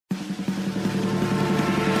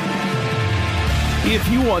If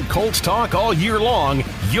you want Colts talk all year long,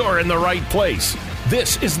 you're in the right place.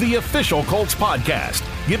 This is the official Colts podcast,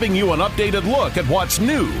 giving you an updated look at what's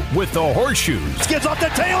new with the Horseshoes. Gives off to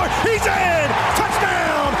Taylor. He's in.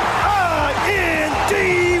 Touchdown.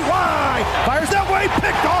 I-N-D-Y. Fires that way.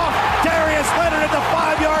 Picked off. Darius Leonard at the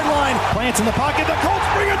 5-yard line. Plants in the pocket. The Colts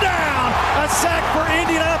bring it down. A sack for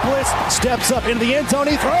Indianapolis. Steps up into the end zone.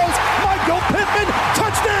 He throws. Michael Pittman.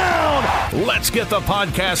 Touchdown. Let's get the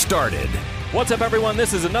podcast started. What's up, everyone?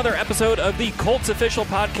 This is another episode of the Colts Official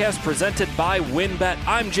Podcast presented by WynnBET.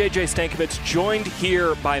 I'm JJ Stankovich, joined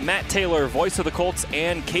here by Matt Taylor, voice of the Colts,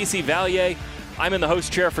 and Casey Valier. I'm in the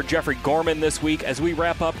host chair for Jeffrey Gorman this week as we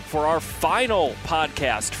wrap up for our final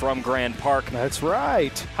podcast from Grand Park. That's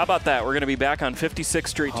right. How about that? We're going to be back on 56th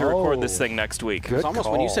Street to record this thing next week. It was almost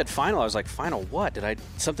when you said final, I was like, final what?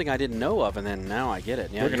 Something I didn't know of, and then now I get it.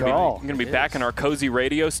 Yeah, We're going to be back in our cozy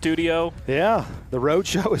radio studio. Yeah, the road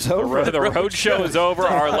show is over. The road show is over.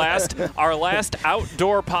 Our last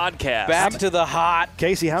outdoor podcast. Back to the hot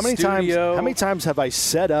Casey, how many times have I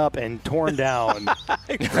set up and torn down?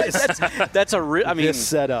 That's a this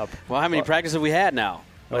setup. Well, how many practices have we had now?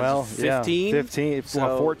 Well, 15? 15.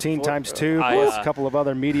 So 14 times 2, plus a couple of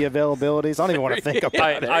other media availabilities. I don't even want to think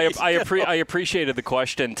about it. I appreciated the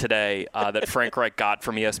question today that Frank Reich got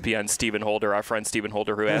from ESPN Stephen Holder, our friend Stephen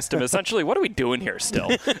Holder, who asked him essentially, what are we doing here still?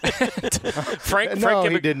 Frank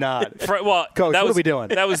he did not. Coach, what are we doing?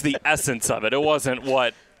 That was the essence of it. It wasn't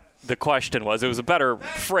what the question was. It was a better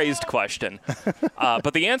phrased question.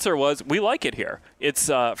 But the answer was, we like it here. It's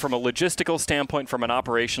from a logistical standpoint, from an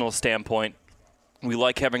operational standpoint, we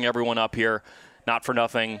like having everyone up here. Not for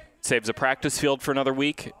nothing, saves a practice field for another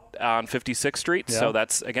week on 56th Street. Yeah. So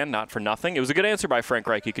that's, again, not for nothing. It was a good answer by Frank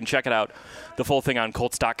Reich. You can check it out, the full thing on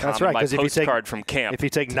Colts.com. That's right, my postcard from camp. If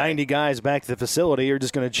you take 90 guys back to the facility, you're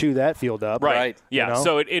just going to chew that field up. Right. Yeah, you know?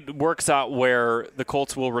 So it works out where the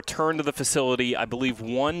Colts will return to the facility, I believe,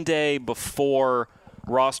 one day before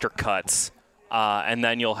roster cuts. And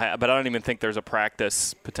then you'll have, but I don't even think there's a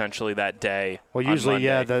practice potentially that day. Well, usually,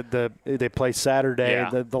 yeah, they play Saturday.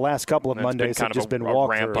 Yeah. The last couple of Mondays have just been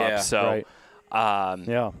walk ramp up. Yeah. So, right.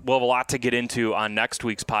 We'll have a lot to get into on next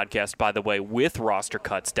week's podcast, by the way, with roster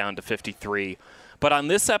cuts down to 53. But on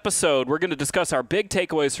this episode, we're going to discuss our big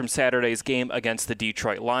takeaways from Saturday's game against the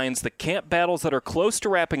Detroit Lions, the camp battles that are close to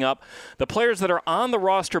wrapping up, the players that are on the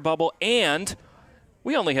roster bubble, and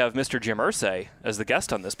we only have Mr. Jim Irsay as the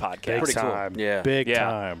guest on this podcast. Big time. Cool. Yeah. Big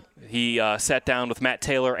time. He sat down with Matt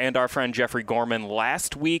Taylor and our friend Jeffrey Gorman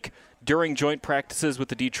last week during joint practices with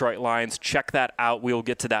the Detroit Lions. Check that out. We'll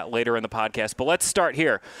get to that later in the podcast. But let's start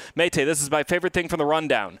here. Mate, this is my favorite thing from the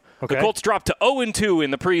rundown. Okay. The Colts dropped to 0-2 in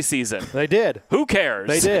the preseason. They did. Who cares?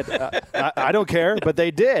 They did. I don't care, but they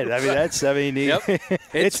did.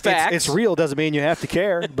 It's facts. It's real. Doesn't mean you have to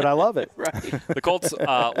care, but I love it. Right. The Colts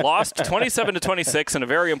lost 27-26 in a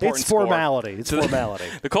very important score. It's formality.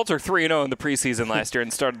 The Colts are 3-0 in the preseason last year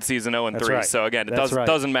and started the season 0-3. That's right. So, again, it That's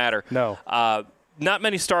doesn't matter. No. Not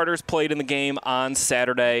many starters played in the game on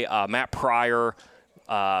Saturday. Matt Pryor,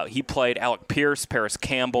 he played. Alec Pierce, Paris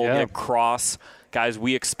Campbell, Nick Cross. Guys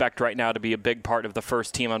we expect right now to be a big part of the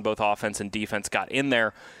first team on both offense and defense got in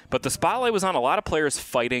there. But the spotlight was on a lot of players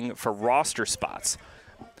fighting for roster spots.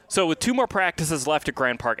 So with 2 more practices left at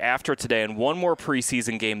Grand Park after today and 1 more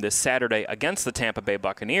preseason game this Saturday against the Tampa Bay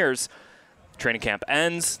Buccaneers, training camp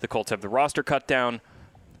ends. The Colts have the roster cut down.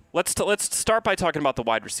 Let's start by talking about the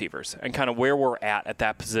wide receivers and kind of where we're at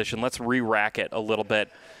that position. Let's re-rack it a little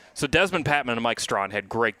bit. So Desmond Patman and Mike Strawn had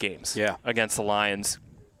great games against the Lions.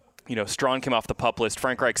 You know, Strawn came off the PUP list.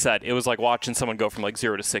 Frank Reich said it was like watching someone go from like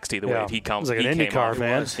 0 to 60 the way he comes. It was like an IndyCar,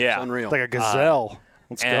 man. Yeah. It's unreal. It's like a gazelle.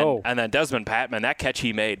 Let's go. And then Desmond Patman, that catch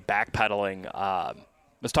he made, backpedaling. I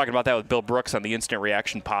was talking about that with Bill Brooks on the Instant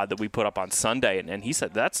Reaction pod that we put up on Sunday, and he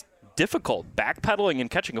said that's difficult. Backpedaling and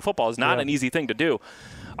catching a football is not an easy thing to do.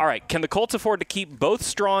 All right, can the Colts afford to keep both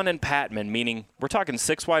Strawn and Patman, meaning we're talking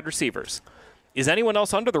 6 wide receivers? Is anyone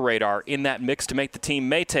else under the radar in that mix to make the team?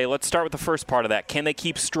 Mate, let's start with the first part of that. Can they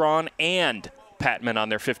keep Strawn and Patman on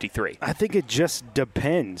their 53? I think it just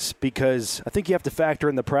depends, because I think you have to factor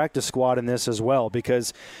in the practice squad in this as well,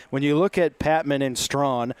 because when you look at Patman and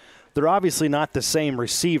Strawn, they're obviously not the same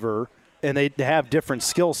receiver, and they have different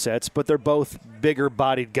skill sets, but they're both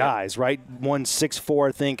bigger-bodied guys, right? One's 6'4",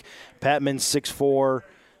 I think. Patman's 6'4",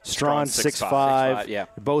 Strawn 6'5", yeah.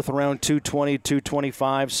 Both around 220,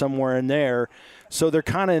 225, somewhere in there. So they're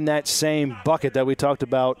kind of in that same bucket that we talked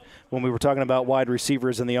about when we were talking about wide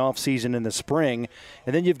receivers in the offseason in the spring.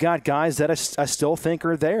 And then you've got guys that I still think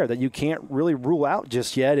are there that you can't really rule out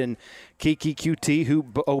just yet. And Keke Coutee, who,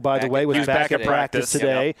 oh, by the way, was back at practice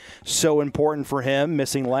today. Yep. So important for him,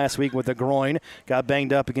 missing last week with a groin, got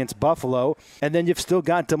banged up against Buffalo. And then you've still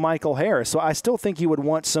got DeMichael Harris. So I still think you would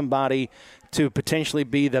want somebody to potentially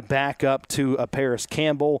be the backup to a Paris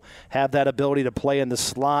Campbell, have that ability to play in the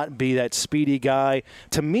slot, be that speedy guy.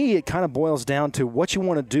 To me, it kind of boils down to what you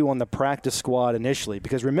want to do on the practice squad initially.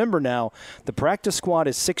 Because remember now, the practice squad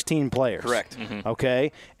is 16 players. Correct. Mm-hmm.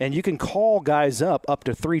 Okay? And you can call guys up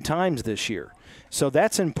to 3 times this year. So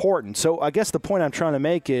that's important. So I guess the point I'm trying to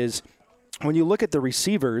make is when you look at the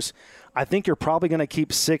receivers, I think you're probably going to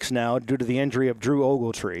keep 6 now due to the injury of Drew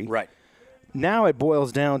Ogletree. Right. Now it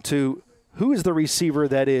boils down to who is the receiver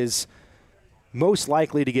that is most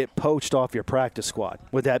likely to get poached off your practice squad?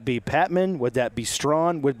 Would that be Patman? Would that be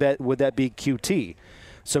Strawn? Would that be Coutee?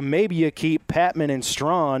 So maybe you keep Patman and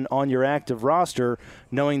Strawn on your active roster,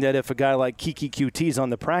 knowing that if a guy like Keke Coutee is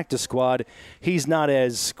on the practice squad, he's not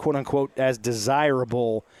as, quote-unquote, as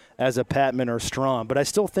desirable as a Patman or Strawn. But I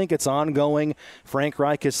still think it's ongoing. Frank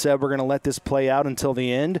Reich has said we're going to let this play out until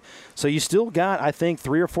the end. So you still got, I think,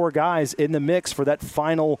 3 or 4 guys in the mix for that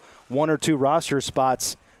final 1 or 2 roster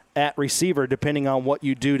spots at receiver, depending on what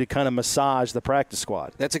you do to kind of massage the practice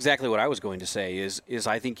squad. That's exactly what I was going to say is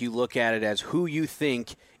I think you look at it as who you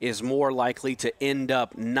think is more likely to end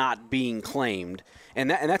up not being claimed. And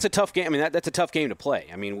that's a tough game. I mean, that's a tough game to play.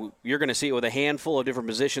 I mean, you're going to see it with a handful of different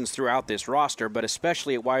positions throughout this roster, but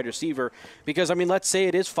especially at wide receiver because, I mean, let's say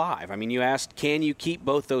it is 5. I mean, you asked, can you keep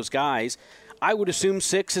both those guys? I would assume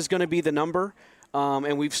 6 is going to be the number.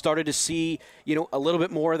 And we've started to see, a little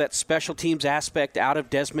bit more of that special teams aspect out of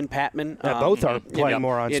Desmond Patman. Yeah, both are playing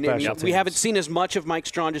more on special teams. We haven't seen as much of Mike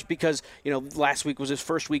Strawn just because, last week was his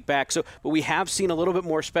first week back. But we have seen a little bit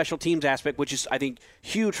more special teams aspect, which is, I think,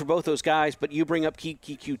 huge for both those guys. But you bring up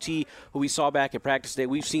Keke Coutee, who we saw back at practice today.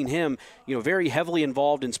 We've seen him, very heavily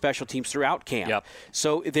involved in special teams throughout camp. Yep.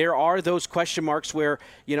 So there are those question marks where,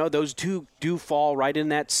 those two do fall right in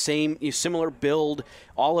that same similar build,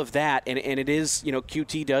 all of that. And it is,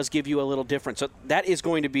 QT does give you a little different. So that is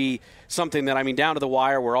going to be something that, down to the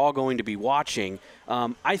wire, we're all going to be watching.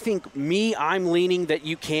 I think I'm leaning that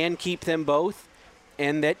you can keep them both.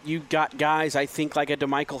 And that you got guys, I think, like a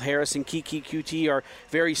DeMichael Harris and Keke Coutee are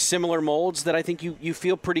very similar molds that I think you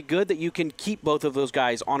feel pretty good that you can keep both of those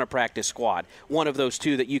guys on a practice squad, one of those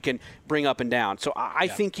two that you can bring up and down. So I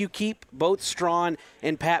think you keep both Strawn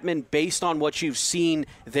and Patman based on what you've seen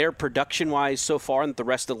their production-wise so far and that the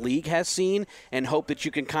rest of the league has seen and hope that you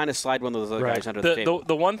can kind of slide one of those other guys under the table.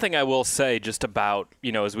 The one thing I will say just about,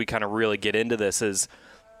 as we kind of really get into this is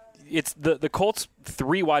it's the Colts'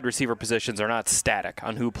 3 wide receiver positions are not static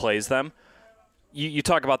on who plays them. You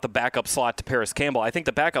talk about the backup slot to Paris Campbell. I think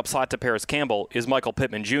the backup slot to Paris Campbell is Michael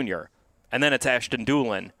Pittman Jr., and then it's Ashton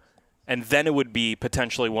Doolin, and then it would be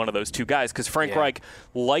potentially one of those 2 guys because Frank Reich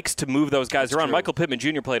likes to move those guys around. True. Michael Pittman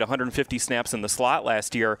Jr. played 150 snaps in the slot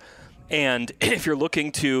last year, and if you're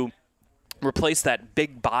looking to replace that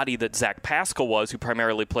big body that Zach Pascal was, who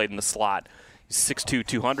primarily played in the slot, 6'2",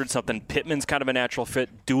 200-something. Pittman's kind of a natural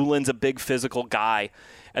fit. Doolin's a big physical guy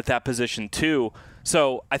at that position too.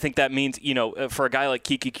 So I think that means, for a guy like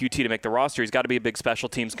Keke Coutee to make the roster, he's got to be a big special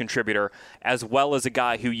teams contributor as well as a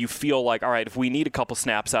guy who you feel like, all right, if we need a couple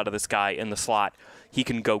snaps out of this guy in the slot, he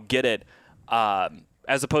can go get it.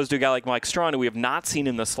 As opposed to a guy like Mike Strawn, who we have not seen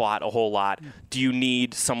in the slot a whole lot, do you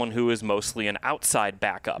need someone who is mostly an outside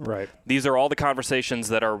backup? Right. These are all the conversations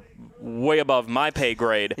that are way above my pay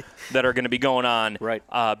grade that are going to be going on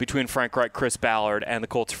between Frank Reich, Chris Ballard, and the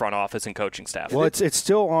Colts front office and coaching staff. Well, it's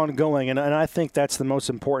still ongoing, and I think that's the most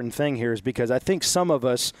important thing here is because I think some of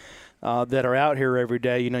us that are out here every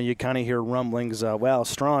day, you kind of hear rumblings, well,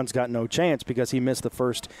 Strawn's got no chance because he missed the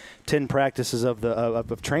first 10 practices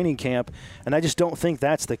of training camp, and I just don't think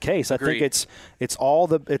that's the case. Agreed. I think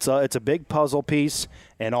it's a big puzzle piece,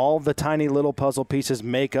 and all the tiny little puzzle pieces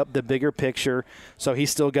make up the bigger picture. So he's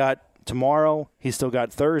still got tomorrow. He's still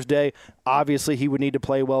got Thursday. Obviously, he would need to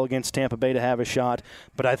play well against Tampa Bay to have a shot,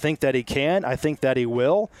 but I think that he can. I think that he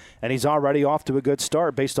will, and he's already off to a good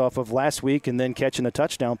start based off of last week and then catching a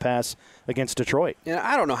touchdown pass against Detroit. And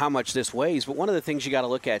I don't know how much this weighs, but one of the things you got to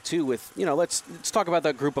look at, too, with, let's talk about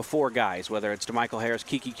that group of 4 guys, whether it's DeMichael Harris,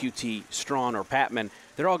 Keke Coutee, Strawn, or Patman.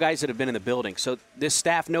 they're all guys that have been in the building. So this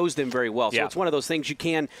staff knows them very well. So it's one of those things you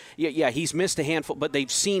can, he's missed a handful, but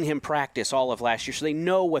they've seen him practice all of last year, so they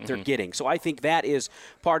know what they're getting. So I think that is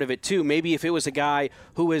part of it too. Maybe if it was a guy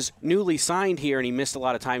who is newly signed here and he missed a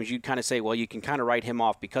lot of times, you'd kind of say, well, you can kind of write him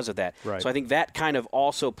off because of that. Right. So I think that kind of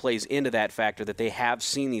also plays into that factor that they have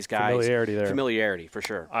seen these guys. Familiarity there. Familiarity, for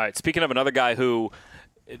sure. All right, speaking of another guy who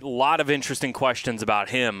a lot of interesting questions about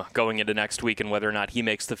him going into next week and whether or not he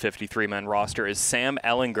makes the 53-man roster is Sam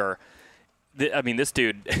Ehlinger. This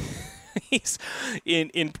dude, he's in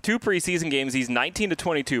 2 preseason games, he's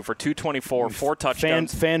 19-22 for 224, 4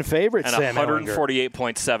 touchdowns. Fan favorite, and Sam Ehlinger.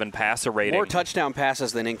 148.7 passer rating. More touchdown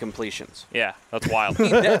passes than incompletions. Yeah, that's wild.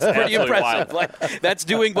 That's pretty impressive. Wild. That's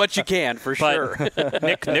doing what you can, for sure.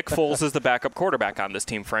 Nick Foles is the backup quarterback on this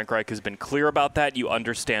team. Frank Reich has been clear about that. You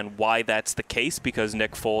understand why that's the case because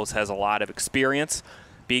Nick Foles has a lot of experience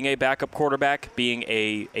being a backup quarterback, being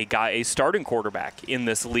a starting quarterback in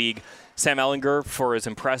this league. Sam Ehlinger, for as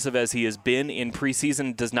impressive as he has been in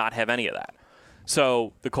preseason, does not have any of that.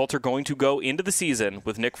 So the Colts are going to go into the season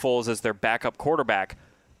with Nick Foles as their backup quarterback.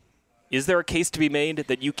 Is there a case to be made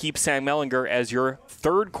that you keep Sam Ehlinger as your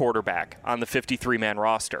third quarterback on the 53-man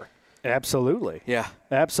roster? Absolutely. Yeah.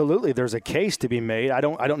 Absolutely. There's a case to be made. I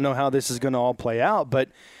don't know how this is going to all play out, but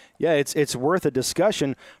yeah, it's worth a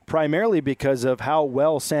discussion primarily because of how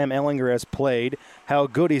well Sam Ehlinger has played, how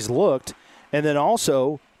good he's looked, and then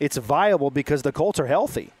also it's viable because the Colts are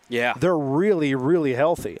healthy. Yeah. They're really, really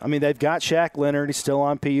healthy. I mean, they've got Shaq Leonard. He's still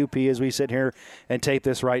on PUP as we sit here and tape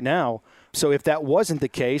this right now. So if that wasn't the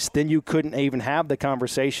case, then you couldn't even have the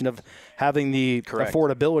conversation of having the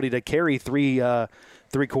affordability to carry three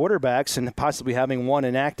quarterbacks and possibly having one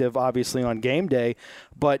inactive, obviously, on game day.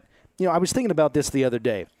 But, I was thinking about this the other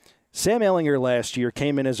day. Sam Ehlinger last year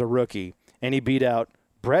came in as a rookie, and he beat out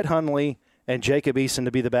Brett Hundley and Jacob Eason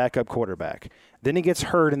to be the backup quarterback. Then he gets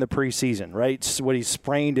hurt in the preseason, right? He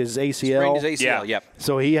sprained his ACL. Yep.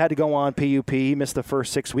 So he had to go on PUP. He missed the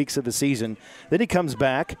first 6 weeks of the season. Then he comes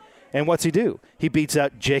back, and what's he do? He beats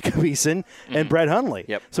out Jacob Eason and Brett Hundley.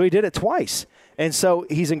 Yep. So he did it twice. And so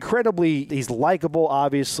he's likable,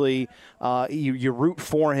 obviously. You root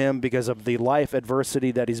for him because of the life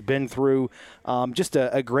adversity that he's been through. Just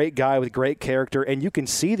a great guy with great character. And you can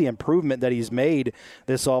see the improvement that he's made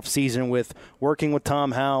this offseason with working with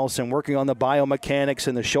Tom House and working on the biomechanics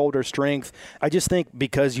and the shoulder strength. I just think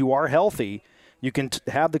because you are healthy, you can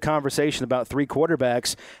have the conversation about 3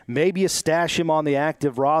 quarterbacks. Maybe you stash him on the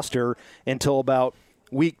active roster until about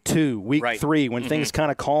week 2, week 3, when things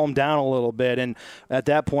kind of calm down a little bit. And at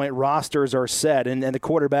that point, rosters are set. And the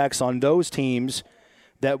quarterbacks on those teams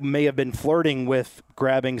that may have been flirting with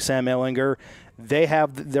grabbing Sam Ehlinger, they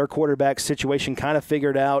have their quarterback situation kind of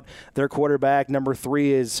figured out. Their quarterback, number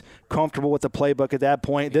 3, is comfortable with the playbook at that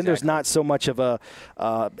point. Then there's not so much of a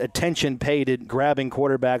attention paid at grabbing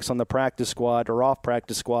quarterbacks on the practice squad or off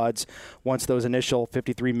practice squads once those initial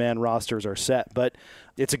 53-man rosters are set. But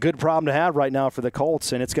it's a good problem to have right now for the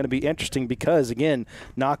Colts, and it's going to be interesting because, again,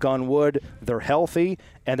 knock on wood, they're healthy,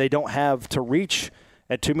 and they don't have to reach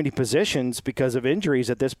at too many positions because of injuries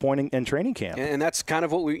at this point in training camp. And that's kind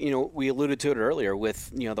of what we alluded to it earlier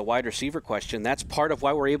with the wide receiver question. That's part of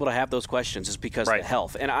why we're able to have those questions is because of the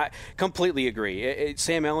health. And I completely agree.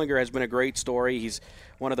 Sam Ehlinger has been a great story. He's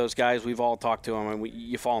one of those guys, we've all talked to him, and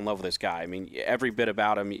you fall in love with this guy. I mean, every bit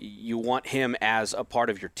about him, you want him as a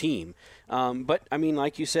part of your team. But, I mean,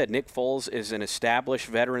 like you said, Nick Foles is an established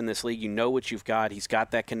veteran in this league. You know what you've got. He's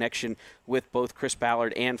got that connection with both Chris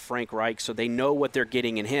Ballard and Frank Reich, so they know what they're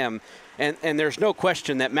getting in him. And there's no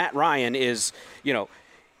question that Matt Ryan is,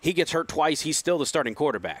 he gets hurt twice, he's still the starting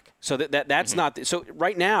quarterback. So that's not – so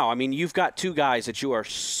right now, I mean, you've got 2 guys that you are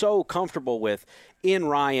so comfortable with in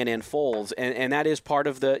Ryan and Foles, and that is part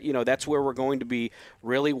of the, that's where we're going to be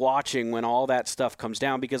really watching when all that stuff comes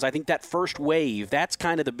down, because I think that first wave, that's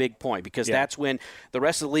kind of the big point, because that's when the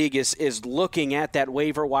rest of the league is looking at that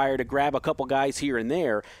waiver wire to grab a couple guys here and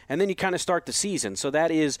there, and then you kind of start the season. So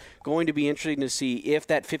that is going to be interesting to see if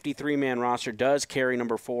that 53-man roster does carry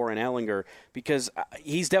number 4 in Ehlinger, because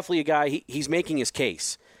he's definitely a guy, he's making his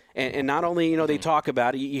case. And not only, they talk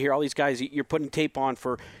about it, you hear all these guys, you're putting tape on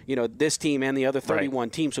for, this team and the other 31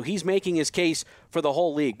 teams. So he's making his case for the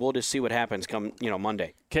whole league. We'll just see what happens come,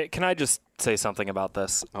 Monday. Can I just say something about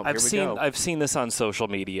this? I've seen this on social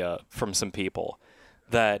media from some people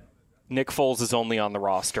that Nick Foles is only on the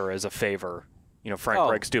roster as a favor.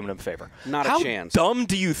 Frank Reich's doing him a favor. Not How a chance. How dumb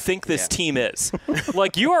do you think this team is?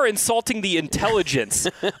 Like, you are insulting the intelligence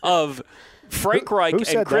of Frank Reich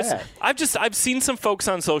and Chris. That? I've seen some folks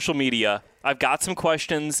on social media. I've got some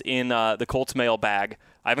questions in the Colts mailbag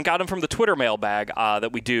I haven't got them from the Twitter mailbag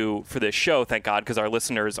that we do for this show, thank God, because our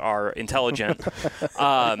listeners are intelligent.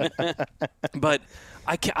 But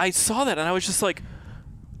I saw that, and I was just like,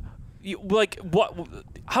 what?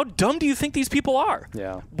 How dumb do you think these people are?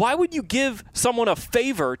 Yeah. Why would you give someone a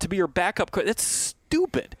favor to be your backup? That's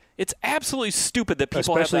stupid. It's absolutely stupid that people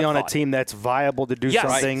especially have that on thought. A team that's viable to do Yes,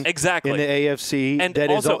 something exactly. in the AFC And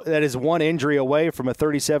that also, is one injury away from a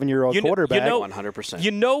 37-year-old quarterback. 100%.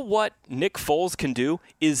 You know what Nick Foles can do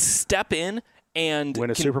is step in and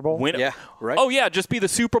win a Super Bowl. Yeah, right. Oh yeah, just be the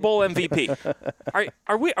Super Bowl MVP.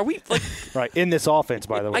 Are we like right in this offense?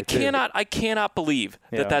 By the way, I cannot believe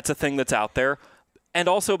that that's a thing that's out there. And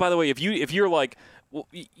also, by the way, if you're like, well,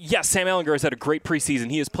 yes, Sam Ehlinger has had a great preseason.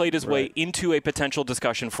 He has played his way into a potential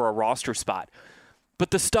discussion for a roster spot.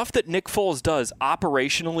 But the stuff that Nick Foles does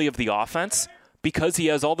operationally of the offense, because he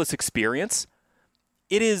has all this experience,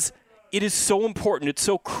 it is so important. It's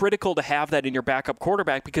so critical to have that in your backup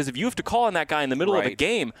quarterback, because if you have to call on that guy in the middle of a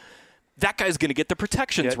game, that guy's going to get the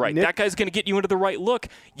protections right. That guy's going to get you into the right look.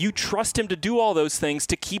 You trust him to do all those things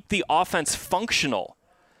to keep the offense functional.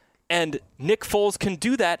 And Nick Foles can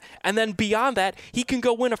do that, and then beyond that, he can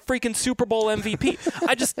go win a freaking Super Bowl MVP.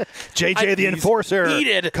 JJ the Enforcer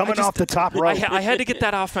coming off the top rope. I had to get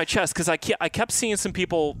that off my chest because I kept seeing some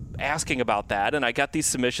people asking about that, and I got these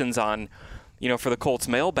submissions on, for the Colts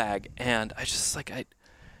mailbag, and I just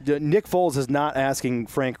Nick Foles is not asking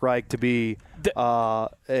Frank Reich to be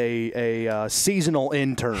a seasonal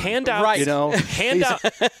intern. Handouts, right?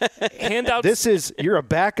 Handouts. You're a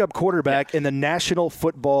backup quarterback in the National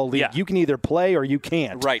Football League. Yeah. You can either play or you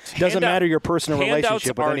can't. Right. Doesn't matter your personal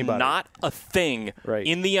relationship with anybody. Handouts are not a thing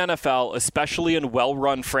in the NFL, especially in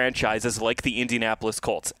well-run franchises like the Indianapolis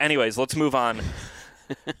Colts. Anyways, let's move on.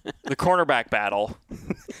 The cornerback battle.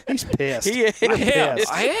 He's pissed.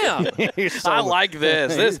 I am. I like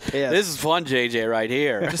this. This is fun, JJ, right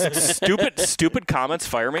here. Just stupid comments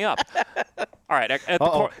fire me up. All right.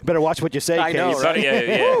 Better watch what you say, I know, Case. right?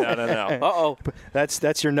 Yeah. No. Uh-oh.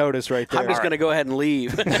 That's your notice right there. I'm just going to go ahead and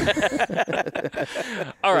leave.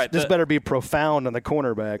 All right. This better be profound on the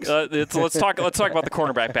cornerbacks. Let's talk about the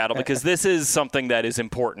cornerback battle, because this is something that is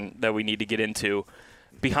important that we need to get into.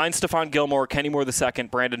 Behind Stephon Gilmore, Kenny Moore II,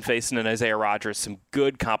 Brandon Facyson, and Isaiah Rodgers, some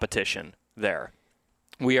good competition there.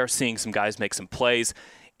 We are seeing some guys make some plays.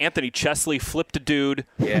 Anthony Chesley flipped a dude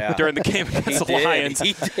during the game against the Lions.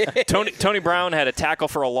 He did. Tony Brown had a tackle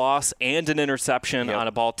for a loss and an interception on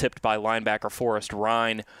a ball tipped by linebacker Forrest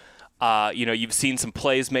Rhyne. You've seen some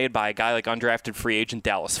plays made by a guy like undrafted free agent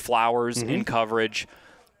Dallas Flowers in coverage.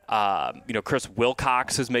 Chris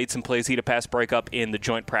Wilcox has made some plays. He had a pass breakup in the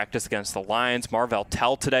joint practice against the Lions. Marvell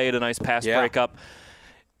Tell today had a nice pass breakup.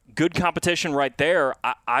 Good competition right there.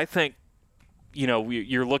 I think,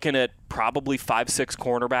 you're looking at probably 5-6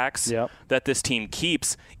 cornerbacks that this team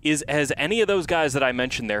keeps. Has any of those guys that I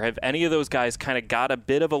mentioned there, have any of those guys kind of got a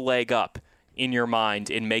bit of a leg up in your mind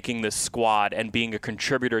in making this squad and being a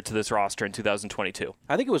contributor to this roster in 2022?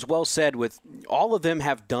 I think it was well said. With all of them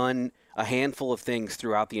have done a handful of things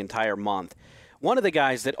throughout the entire month. One of the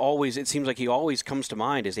guys that it seems like he always comes to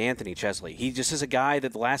mind is Anthony Chesley. He just is a guy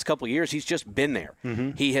that the last couple of years, he's just been there.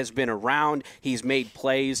 He has been around. He's made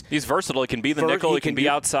plays. He's versatile. He can be the nickel. He can be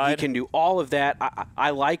outside. He can do all of that. I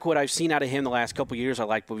like what I've seen out of him the last couple of years. I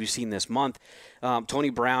like what we've seen this month. Tony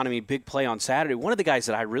Brown, big play on Saturday. One of the guys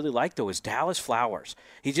that I really like, though, is Dallas Flowers.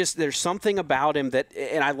 There's something about him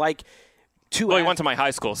and I like he went to my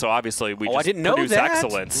high school, so obviously we just I didn't know produce that.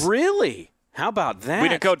 Excellence. Really? How about that? We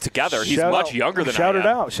didn't go together. He's much younger than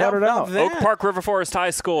I am. Shout it out. Oak Park River Forest High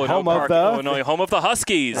School in Oak Park, Illinois, home of the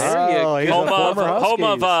Huskies. He's a former Husky. Home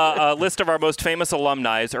of a list of our most famous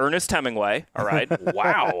alumni is Ernest Hemingway. All right.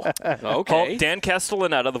 Wow. Okay. Dan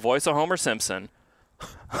Castellaneta, the voice of Homer Simpson.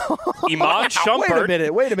 Iman Shumpert.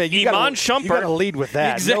 Wait a minute. You Iman Shumpert. You got to lead with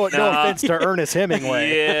that. Exactly. No offense to Ernest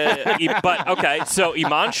Hemingway. Yeah, but okay. So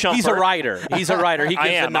Iman Shumpert. He's a writer. He gives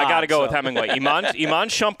I the nod, got to go with Hemingway. Iman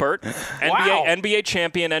Shumpert, NBA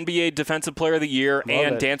champion, NBA Defensive Player of the Year,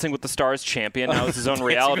 and Dancing with the Stars champion. Now it's his own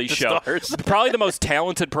reality show. Probably the most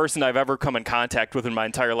talented person I've ever come in contact with in my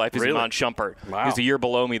entire life is Iman Shumpert. Wow. He's a year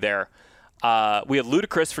below me there. We had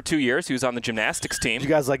Ludacris for 2 years. He was on the gymnastics team. Did you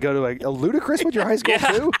guys go to a Ludacris with your high school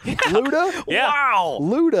too? Luda? Yeah. Wow.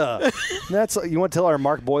 Luda. You want to tell our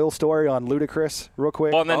Mark Boyle story on Ludacris real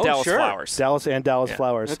quick? Well, and then Dallas Flowers. Dallas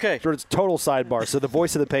Flowers. Okay. So it's total sidebar. So the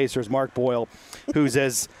voice of the Pacers, Mark Boyle, who's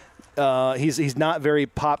as he's not very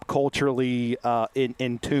pop culturally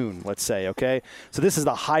in tune, let's say, okay? So this is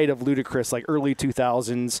the height of Ludacris, like early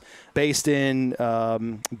 2000s, based in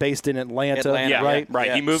Atlanta, right? Yeah, right.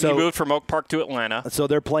 Yeah. He moved from Oak Park to Atlanta. So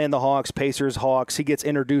they're playing the Hawks, Pacers, Hawks. He gets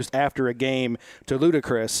introduced after a game to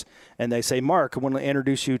Ludacris, and they say, Mark, I want to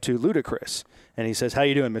introduce you to Ludacris. And he says, how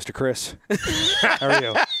you doing, Mr. Chris? How are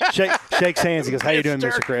you? Shakes hands. He goes, how you doing,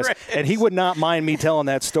 Mr. Chris? And he would not mind me telling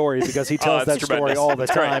that story because he tells that story all the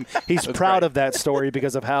time. He's proud of that story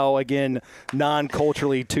because of how, again,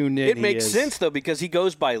 non-culturally tuned in he is. It makes sense, though, because he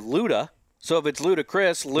goes by Luda. So if it's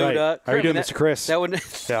Ludacris, Luda. Right. How are you doing, Mr. Chris? That would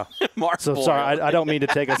Mark. So sorry, I don't mean to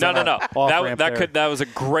take us. No. That was a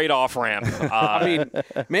great off ramp.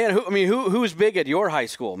 I mean, who's big at your high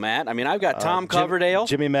school, Matt? I mean, I've got Tom Coverdale,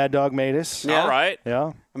 Jimmy Mad Dog Matus. Yeah. All right.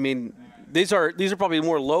 Yeah. I mean, these are probably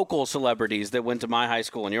more local celebrities that went to my high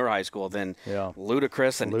school and your high school than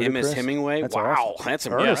Ludacris and Ernest Hemingway. That's wow, awesome. that's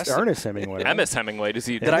impressive. Ernest Hemingway. Ernest Hemingway. Does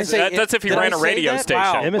he? Did I say? That's if he ran a radio station.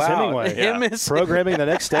 Wow. Ernest Hemingway. Yeah. Programming the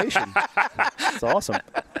next station. That's awesome.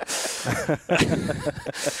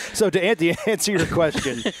 So to answer your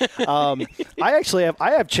question, I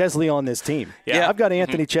have Chesley on this team. Yeah. I've got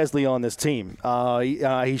Anthony Chesley on this team.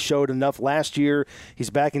 He showed enough last year. He's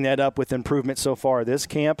backing that up with improvement so far this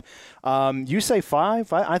camp. You say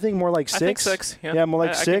 5? I think more like 6. I think 6. Yeah, more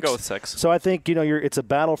like 6. I could go with 6. So I think it's a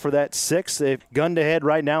battle for that 6. If gun to head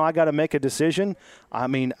right now, I got to make a decision. I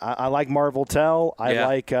mean, I like Marvell Tell. I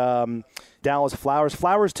like Dallas Flowers.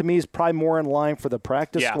 Flowers to me is probably more in line for the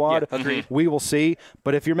practice squad. Yeah, agreed. We will see.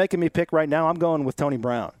 But if you're making me pick right now, I'm going with Tony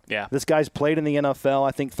Brown. Yeah. This guy's played in the NFL,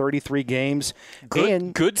 I think 33 games.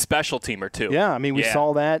 Good special teamer, too. Yeah, I mean, we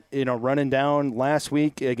saw that, running down last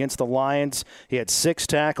week against the Lions. He had 6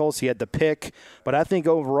 tackles. He had the pick. But I think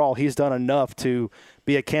overall he's done enough to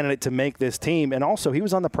be a candidate to make this team. And also, he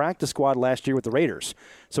was on the practice squad last year with the Raiders.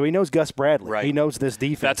 So he knows Gus Bradley. Right. He knows this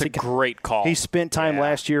defense. That's a great call. He spent time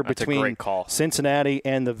last year between Cincinnati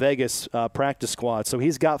and the Vegas practice squad. So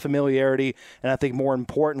he's got familiarity. And I think more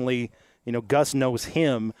importantly, Gus knows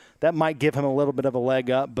him. That might give him a little bit of a leg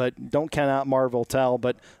up, but don't count out Marvell Tell.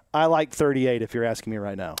 But I like 38 if you're asking me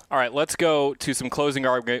right now. All right, let's go to some closing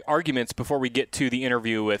arguments before we get to the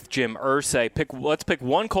interview with Jim Irsay. Let's pick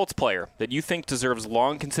one Colts player that you think deserves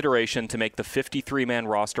long consideration to make the 53-man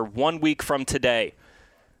roster 1 week from today.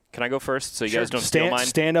 Can I go first so you guys don't steal mine?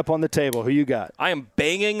 Stand up on the table. Who you got? I am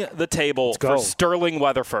banging the table for Sterling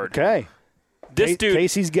Weatherford. Okay. This dude,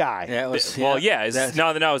 Casey's guy. It's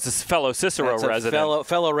this fellow Cicero resident.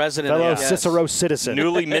 Fellow resident. Fellow Cicero citizen.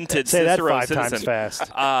 Newly minted Say Cicero that 5 citizen. times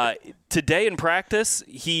fast. Today in practice,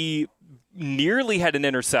 he nearly had an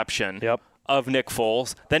interception of Nick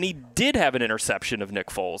Foles. Then he did have an interception of Nick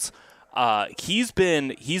Foles. He's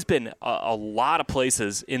been a lot of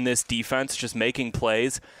places in this defense just making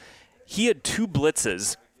plays. He had 2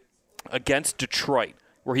 blitzes against Detroit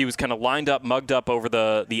where he was kind of lined up, mugged up over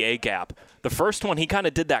the A-gap. The first one, he kind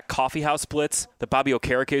of did that coffee house blitz that Bobby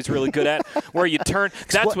Okereke is really good at, where you turn.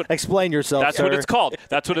 Explain yourself, That's sir. what it's called.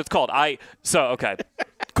 That's what it's called. Okay.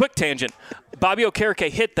 Quick tangent. Bobby Okereke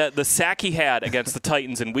hit the sack he had against the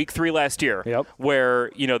Titans in Week 3 last year,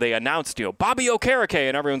 where they announced Bobby Okereke,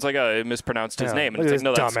 and everyone's like, oh, he mispronounced his name, and it's like,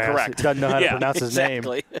 no, that's correct. He doesn't know how to pronounce his name.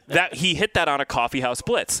 That he hit that on a coffee house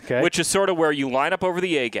blitz, which is sort of where you line up over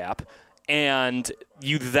the A-gap, and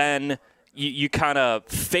you then you kind of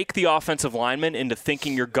fake the offensive lineman into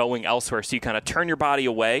thinking you're going elsewhere. So you kind of turn your body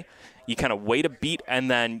away, you kind of wait a beat, and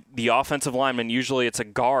then the offensive lineman, usually it's a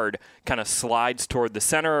guard, kind of slides toward the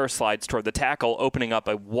center or slides toward the tackle, opening up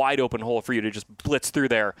a wide open hole for you to just blitz through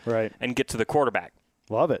there and get to the quarterback.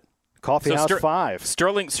 Love it. Coffee House 5.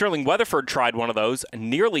 Sterling Weatherford tried one of those and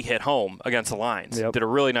nearly hit home against the Lions. Did a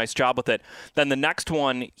really nice job with it. Then the next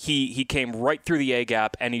one, he came right through the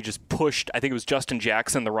A-gap, and he just pushed, I think it was Justin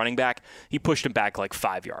Jackson, the running back. He pushed him back like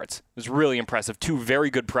 5 yards. It was really impressive. 2 very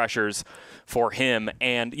good pressures for him.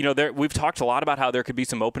 And, we've talked a lot about how there could be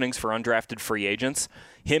some openings for undrafted free agents.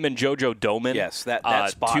 Him and JoJo Domann. Yes, that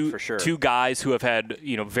spot for sure. 2 guys who have had,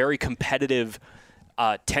 very competitive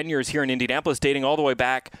tenures here in Indianapolis, dating all the way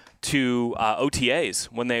back to OTAs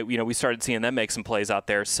when we started seeing them make some plays out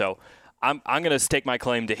there. So I'm going to stake my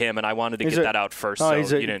claim to him, and I wanted to get that out first.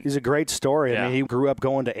 He's a great story. I mean, he grew up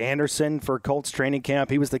going to Anderson for Colts training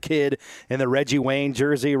camp. He was the kid in the Reggie Wayne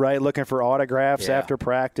jersey, right, looking for autographs after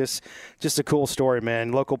practice. Just a cool story,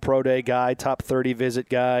 man. Local pro day guy, top 30 visit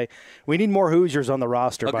guy. We need more Hoosiers on the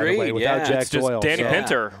roster, by the way, without Jack Doyle. It's just Danny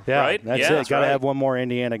Pinter, right? That's it. Got to have one more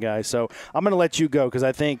Indiana guy. So I'm going to let you go because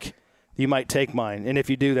I think you might take mine, and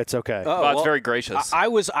if you do, that's okay. It's very gracious. I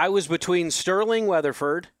was between Sterling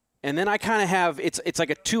Weatherford And then I kind of have it's like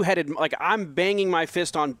a two-headed, like I'm banging my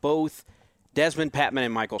fist on both Dezmon Patmon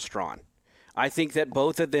and Michael Strawn. I think that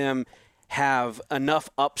both of them have enough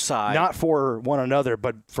upside. Not for one another,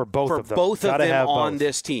 but for both of them. For both of them on both.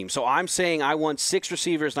 this team. So I'm saying I want 6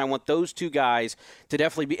 receivers, and I want those 2 guys to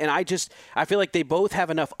definitely be. And I feel like they both have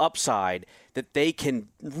enough upside that they can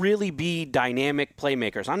really be dynamic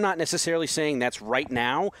playmakers. I'm not necessarily saying that's right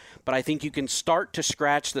now, but I think you can start to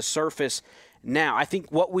scratch the surface now. I think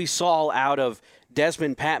what we saw out of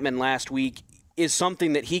Dezmon Patmon last week is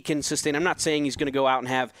something that he can sustain. I'm not saying he's going to go out and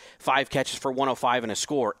have 5 catches for 105 and a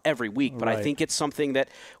score every week, but I think it's something that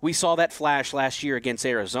we saw that flash last year against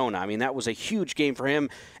Arizona. I mean, that was a huge game for him,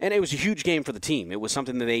 and it was a huge game for the team. It was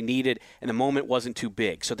something that they needed, and the moment wasn't too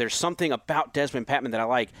big. So there's something about Dezmon Patmon that I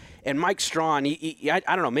like. And Mike Strawn, I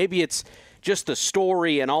don't know, maybe it's just the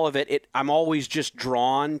story and all of it. I'm always just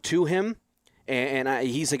drawn to him. And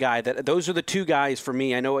he's a guy that – those are the 2 guys for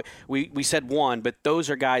me. I know we said 1, but those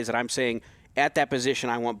are guys that I'm saying – at that position,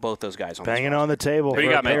 I want both those guys on banging on the table for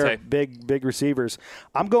a pair of big receivers.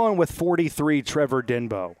 I'm going with 43 Trevor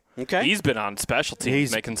Denbo. Okay, he's been on special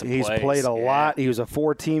teams making some plays. He's played a lot. He was a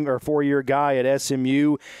 4-year guy at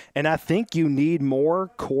SMU, and I think you need more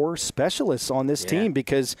core specialists on this team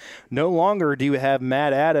because no longer do you have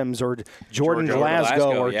Matt Adams or Jordan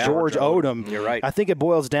Glasgow or George Odom. You're right. I think it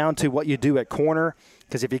boils down to what you do at corner,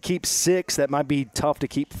 because if you keep 6, that might be tough to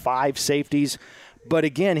keep 5 safeties. But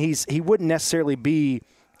again, he wouldn't necessarily be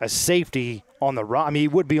a safety on the roster. I mean, he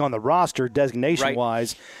would be on the roster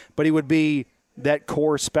designation-wise, but he would be that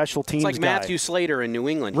core special teams guy. It's like Matthew Slater in New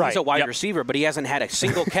England. Right. He's a wide receiver, but he hasn't had a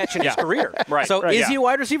single catch in his career. Right. So is he a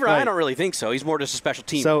wide receiver? I don't really think so. He's more just a special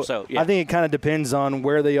teamer. So I think it kind of depends on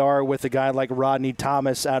where they are with a guy like Rodney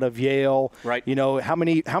Thomas out of Yale. Right. You know, how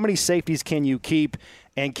many safeties can you keep?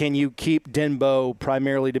 And can you keep Denbo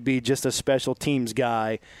primarily to be just a special teams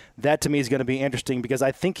guy? That, to me, is going to be interesting because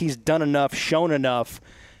I think he's done enough, shown enough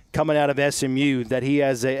coming out of SMU that he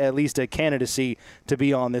has at least a candidacy to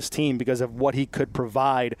be on this team because of what he could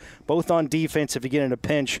provide, both on defense if you get in a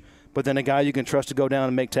pinch, but then a guy you can trust to go down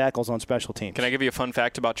and make tackles on special teams. Can I give you a fun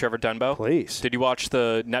fact about Trevor Denbo? Please. Did you watch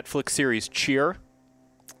the Netflix series Cheer?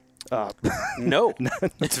 No.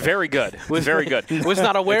 It's very good. It's very good. Was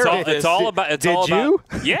not aware of this. It's all about. Did you?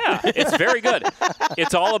 Yeah, it's very good.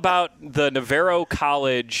 It's all about the Navarro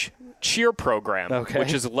College cheer program,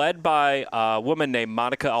 which is led by a woman named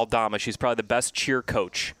Monica Aldama. She's probably the best cheer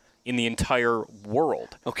coach in the entire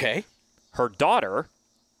world. Okay. Her daughter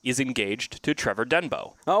is engaged to Trevor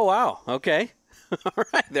Denbo. Oh, wow. Okay. All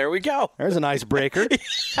right, there we go. There's an icebreaker.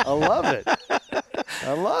 I love it.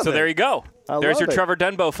 So there you go. There's your Trevor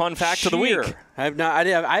Denbo fun fact of the week. I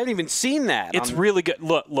haven't even seen that. It's really good.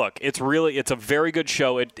 Look. It's a very good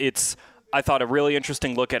show. It's I thought a really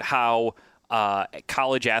interesting look at how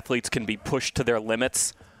college athletes can be pushed to their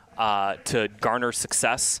limits to garner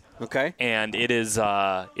success. Okay. And it's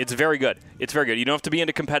very good. It's very good. You don't have to be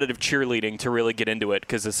into competitive cheerleading to really get into it,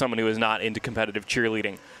 because as someone who is not into competitive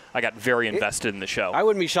cheerleading, I got very invested in the show. I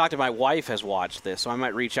wouldn't be shocked if my wife has watched this, so I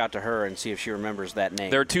might reach out to her and see if she remembers that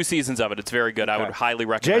name. There are 2 seasons of it. It's very good. Okay. I would highly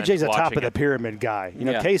recommend JJ's a top of the it. pyramid guy. You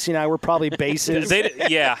know, Casey and I were probably bases.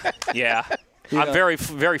 Yeah. I'm very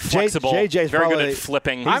flexible. JJ's very probably, good at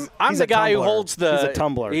flipping. I'm the guy who holds the. He's a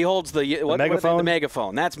tumbler. He holds the megaphone. The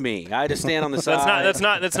megaphone. That's me. I just stand on the side.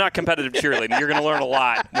 That's not competitive cheerleading. You're going to learn a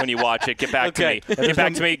lot when you watch it. Get back to me.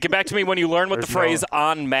 Get back to me when you learn what the phrase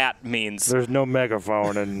 "on mat" means. There's no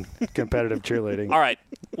megaphone in competitive cheerleading. All right,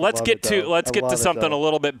 let's get to something a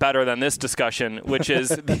little bit better than this discussion, which is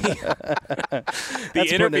the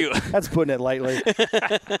interview. That's putting it lightly.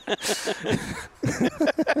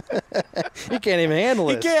 He can't even handle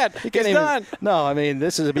this. He can't. He's done. No, I mean,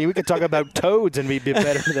 we could talk about toads and we'd be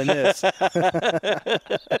better than this.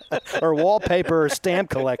 Or wallpaper or stamp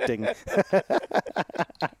collecting.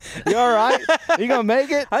 You all right? You going to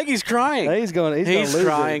make it? I think he's crying. He's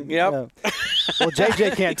crying. It. Yep. Yeah. Well,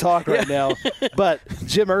 JJ can't talk right now, but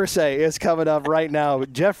Jim Irsay is coming up right now.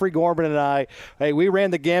 Jeffrey Gorman and I, we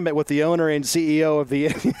ran the gamut with the owner and CEO of the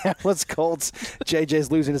Indianapolis Colts.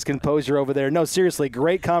 JJ's losing his composure over there. No, seriously,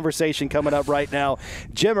 great conversation coming up right now.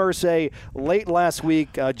 Jim Irsay, late last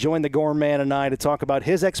week, joined the Gorman and I to talk about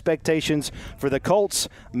his expectations for the Colts,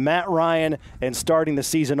 Matt Ryan, and starting the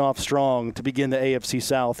season off strong to begin the AFC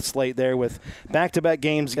South slate there with back-to-back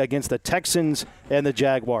games against the Texans and the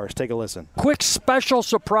Jaguars. Take a listen. Quick special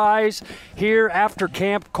surprise here after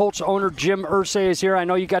camp. Colts owner Jim Irsay is here. I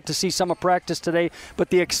know you got to see some of practice today, but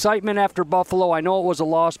the excitement after Buffalo, I know it was a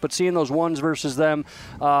loss, but seeing those ones versus them,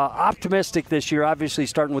 optimistic this year, obviously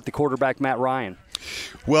starting with the quarterback, Matt Ryan.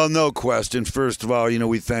 Well, no question. First of all,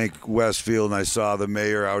 we thank Westfield, and I saw the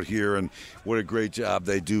mayor out here, and what a great job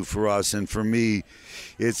they do for us. And for me,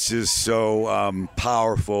 it's just so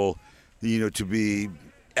powerful, to be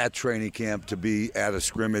at training camp, to be at a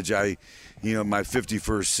scrimmage. My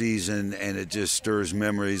 51st season, and it just stirs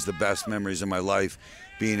memories, the best memories of my life,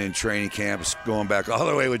 being in training camps, going back all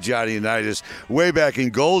the way with Johnny Unitas, way back in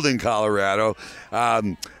Golden, Colorado.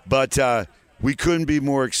 But we couldn't be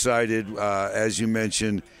more excited, as you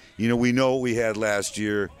mentioned. We know what we had last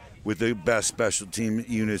year with the best special team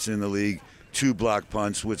units in the league, 2 block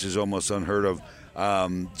punts, which is almost unheard of.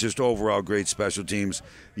 Just overall great special teams.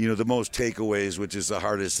 The most takeaways, which is the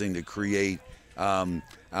hardest thing to create,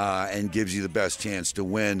 and gives you the best chance to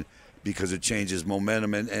win because it changes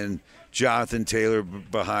momentum. And Jonathan Taylor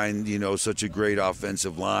behind, such a great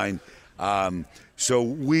offensive line. So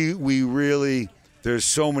we really, there's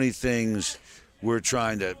so many things we're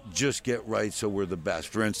trying to just get right so we're the best.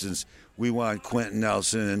 For instance, we want Quentin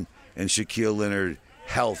Nelson and Shaquille Leonard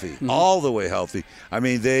healthy, all the way healthy. I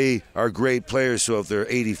mean, they are great players, so if they're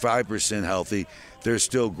 85% healthy, they're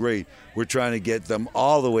still great. We're trying to get them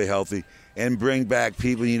all the way healthy and bring back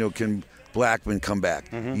people, can Blackman come back?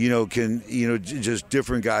 Just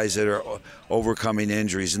different guys that are overcoming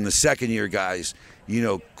injuries. And the second-year guys,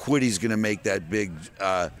 Quiddy's going to make that big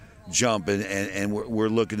jump, and we're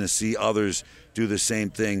looking to see others do the same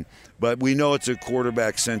thing. But we know it's a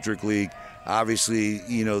quarterback-centric league. Obviously,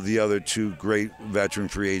 the other 2 great veteran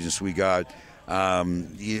free agents we got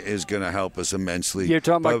is going to help us immensely. You're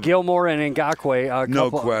talking about Gilmore and Ngakoue. No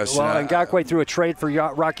question. Well, Ngakoue threw a trade for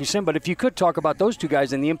Rocky Sin, but if you could talk about those 2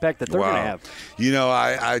 guys and the impact that they're going to have.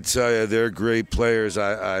 I tell you, they're great players.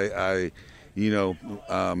 I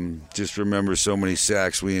just remember so many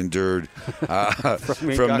sacks we endured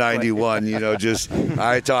from 91. We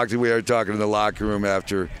were talking in the locker room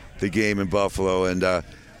after the game in Buffalo, and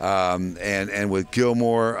with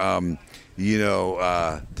Gilmore,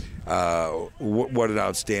 what an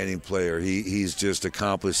outstanding player. He's just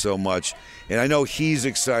accomplished so much, and I know he's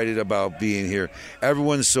excited about being here.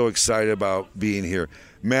 Everyone's so excited about being here.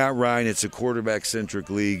 Matt Ryan, it's a quarterback-centric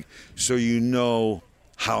league, so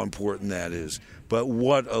how important that is. But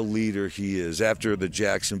what a leader he is. After the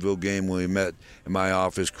Jacksonville game, when we met in my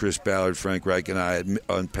office, Chris Ballard, Frank Reich, and I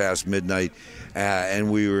past midnight,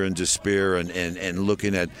 and we were in despair and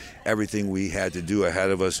looking at everything we had to do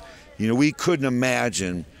ahead of us. We couldn't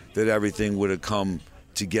imagine that everything would have come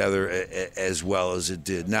together as well as it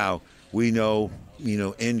did. Now, we know,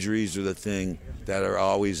 injuries are the thing that are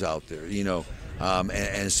always out there,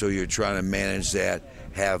 and so you're trying to manage that,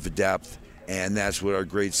 have depth. And that's what our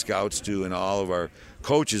great scouts do and all of our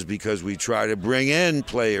coaches, because we try to bring in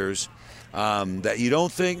players that you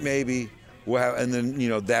don't think maybe will have. And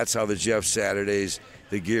then, that's how the Jeff Saturdays,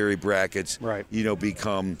 the Gary Brackett's,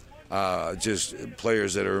 become just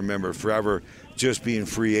players that are remembered forever, just being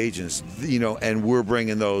free agents, and we're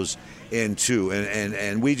bringing those in too.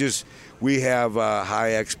 And we have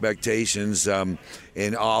high expectations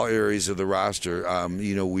in all areas of the roster.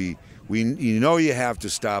 You have to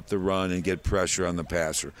stop the run and get pressure on the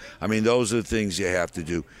passer. I mean, those are the things you have to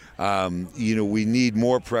do. We need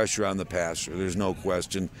more pressure on the passer. There's no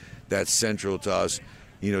question. That's central to us.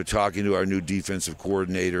 Talking to our new defensive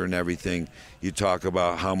coordinator and everything, you talk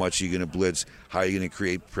about how much you're going to blitz, how you're going to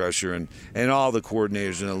create pressure, and all the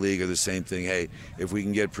coordinators in the league are the same thing. Hey, if we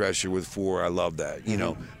can get pressure with 4, I love that,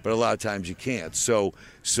 But a lot of times you can't. So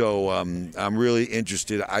I'm really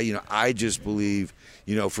interested. I just believe,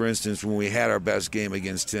 for instance, when we had our best game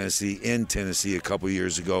against Tennessee in Tennessee a couple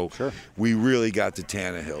years ago, we really got to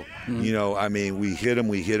Tannehill. We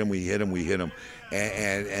hit him.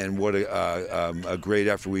 And what a great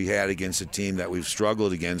effort we had against a team that we've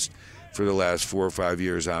struggled against for the last 4 or 5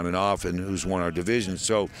 years on and off, and who's won our division.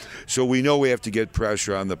 So we know we have to get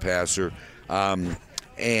pressure on the passer. Matt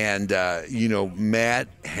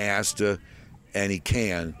has to, and he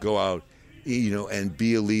can, go out, and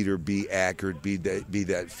be a leader, be accurate, be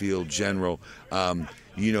that field general.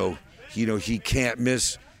 He can't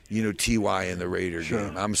miss, T.Y. in the Raider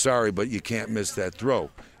game. I'm sorry, but you can't miss that throw.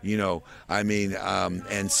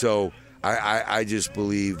 And so I just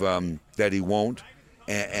believe that he won't,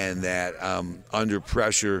 and that under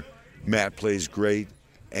pressure, Matt plays great,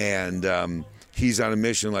 and he's on a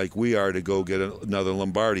mission like we are to go get another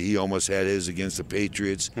Lombardi. He almost had his against the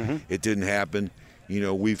Patriots. It didn't happen.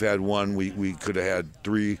 We've had one. We could have had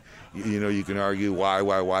 3. You can argue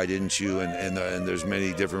why didn't you? And there's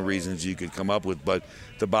many different reasons you could come up with. But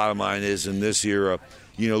the bottom line is, in this era,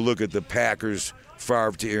 look at the Packers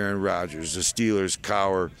Favre to Aaron Rodgers, the Steelers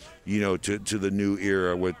cower, to the new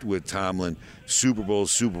era with Tomlin, Super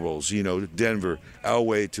Bowls, Denver,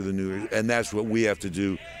 Elway to the new, and that's what we have to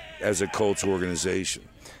do as a Colts organization.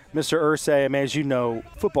 Mr. Irsay, I mean, as you know,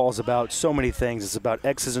 football is about so many things. It's about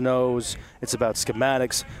X's and O's, it's about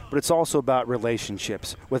schematics, but it's also about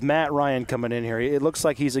relationships. With Matt Ryan coming in here, it looks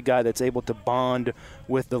like he's a guy that's able to bond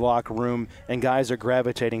with the locker room, and guys are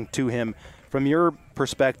gravitating to him. From your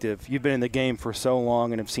perspective, you've been in the game for so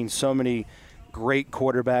long and have seen so many great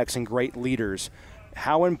quarterbacks and great leaders.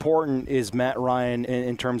 How important is Matt Ryan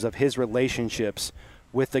in terms of his relationships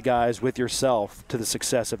with the guys, with yourself, to the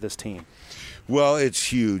success of this team? Well, it's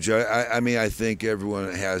huge. I mean, I think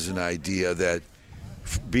everyone has an idea that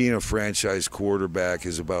being a franchise quarterback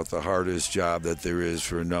is about the hardest job that there is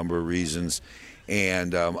for a number of reasons,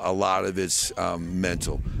 and a lot of it's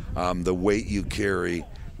mental, the weight you carry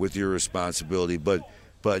with your responsibility.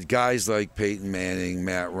 But guys like Peyton Manning,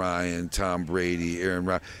 Matt Ryan, Tom Brady, Aaron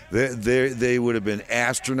Rodgers, they would have been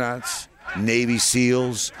astronauts, Navy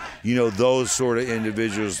SEALs, those sort of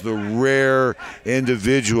individuals, the rare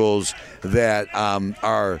individuals that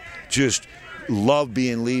are just love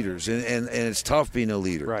being leaders. And it's tough being a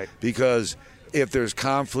leader. Right. Because if there's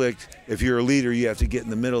conflict, if you're a leader, you have to get in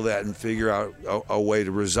the middle of that and figure out a way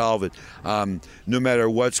to resolve it. No matter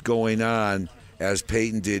what's going on, as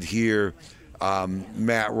Peyton did here,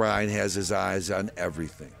 Matt Ryan has his eyes on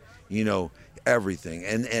everything, everything.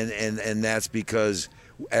 And that's because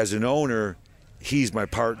as an owner, he's my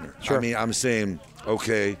partner. Sure. I mean, I'm saying,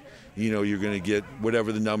 okay, you're going to get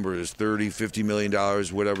whatever the number is, $30, $50 million,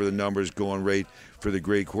 whatever the numbers going rate for the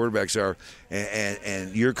great quarterbacks are,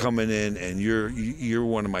 and you're coming in and you're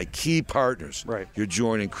one of my key partners. Right. You're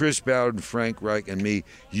joining Chris Ballard and Frank Reich and me.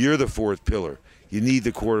 You're the fourth pillar. You need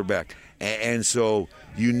the quarterback. And so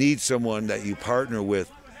you need someone that you partner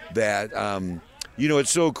with that,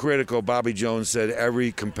 it's so critical. Bobby Jones said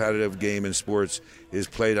every competitive game in sports is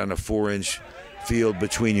played on a 4-inch field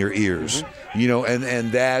between your ears. Mm-hmm.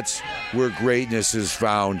 And that's where greatness is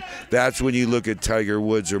found. That's when you look at Tiger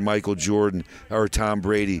Woods or Michael Jordan or Tom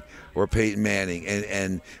Brady or Peyton Manning.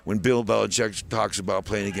 And when Bill Belichick talks about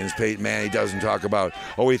playing against Peyton Manning, he doesn't talk about,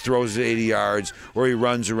 he throws it 80 yards or he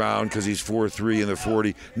runs around because he's 4'3" in the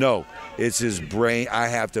 40. No, it's his brain. I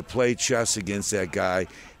have to play chess against that guy,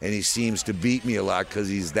 and he seems to beat me a lot because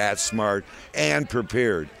he's that smart and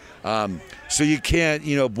prepared. So you can't,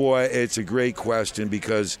 it's a great question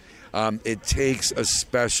because it takes a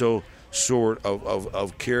special sort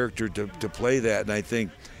of character to play that. And I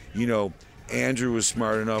think, Andrew was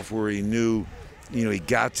smart enough where he knew, he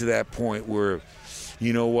got to that point where,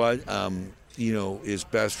 is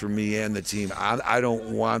best for me and the team. I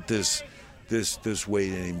don't want this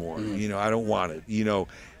weight anymore. Mm-hmm. I don't want it,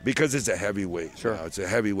 because it's a heavy weight. Sure. It's a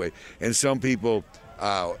heavy weight. And some people,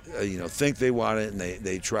 think they want it and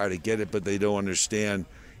they try to get it, but they don't understand,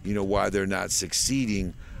 why they're not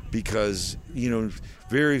succeeding because,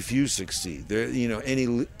 very few succeed. There,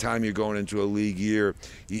 any time you're going into a league year,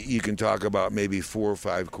 you can talk about maybe 4 or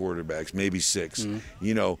 5 quarterbacks, maybe 6,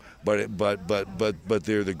 but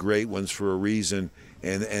they're the great ones for a reason,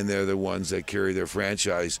 and they're the ones that carry their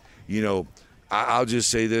franchise. I'll just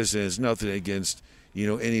say this, and it's nothing against,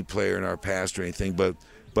 any player in our past or anything, but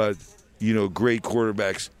great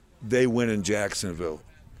quarterbacks, they win in Jacksonville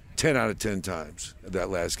 10 out of 10 times that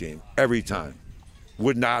last game, every time.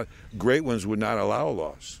 Great ones would not allow a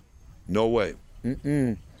loss. No way.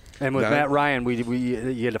 Mm-mm. And with Matt Ryan,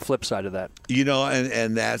 you get a flip side of that.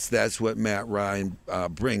 And that's what Matt Ryan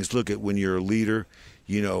brings. Look at when you're a leader,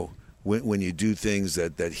 when you do things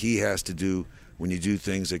that he has to do, when you do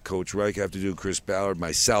things that Coach Reich have to do, Chris Ballard,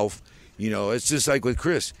 myself, it's just like with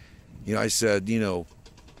Chris. I said,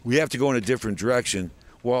 we have to go in a different direction.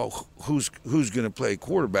 Well, who's going to play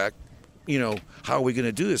quarterback? How are we going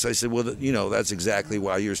to do this? I said, well, that's exactly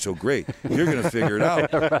why you're so great. You're going to figure it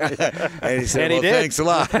out. And he said, thanks a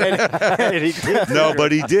lot. And he did. No,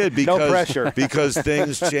 but he did because, no pressure. because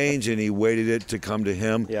things change, and he waited it to come to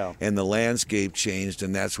him, yeah. And the landscape changed,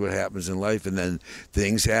 and that's what happens in life. And then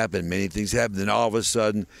things happen. Many things happen. Then all of a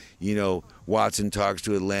sudden, Watson talks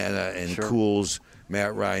to Atlanta and cools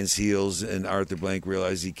Matt Ryan's heels, and Arthur Blank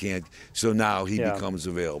realized he can't. So now he becomes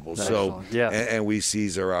available. Excellent. And we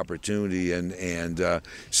seize our opportunity, and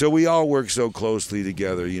so we all work so closely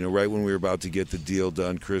together. Right when we were about to get the deal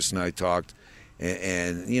done, Chris and I talked,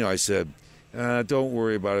 and I said, don't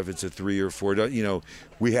worry about if it's a 3 or 4.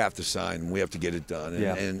 We have to sign. We have to get it done.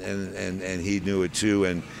 And he knew it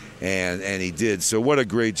too. and he did. So what a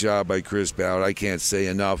great job by Chris Ballard. I can't say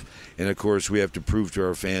enough. And, of course, we have to prove to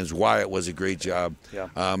our fans why it was a great job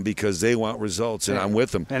because they want results, and I'm with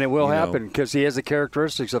them. And it will happen because he has the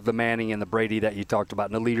characteristics of the Manning and the Brady that you talked about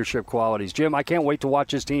and the leadership qualities. Jim, I can't wait to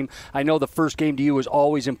watch this team. I know the first game to you is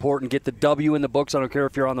always important. Get the W in the books. I don't care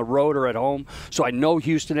if you're on the road or at home. So I know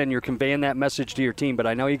Houston, and you're conveying that message to your team, but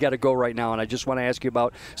I know you got to go right now, and I just want to ask you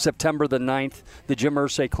about September the 9th, the Jim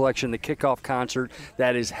Irsay Collection, the kickoff concert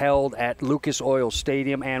that is held at Lucas Oil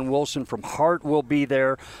Stadium. Ann Wilson from Heart will be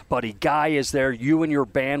there. Buddy Guy is there. You and your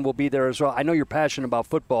band will be there as well. I know you're passionate about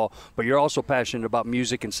football, but you're also passionate about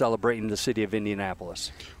music and celebrating the city of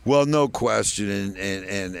Indianapolis. Well, no question,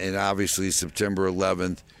 and obviously September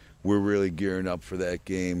 11th, we're really gearing up for that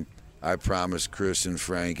game. I promised Chris and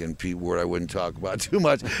Frank and Pete Ward I wouldn't talk about too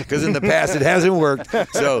much because in the past it hasn't worked.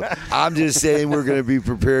 So I'm just saying we're going to be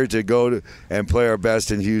prepared to go and play our best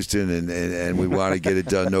in Houston, and we want to get it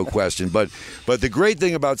done, no question. But the great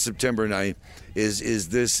thing about September 9th is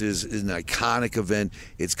this is an iconic event.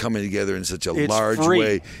 It's coming together in such a large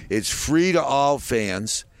way. It's free to all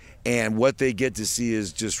fans. And what they get to see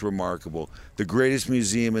is just remarkable. The greatest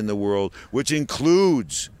museum in the world, which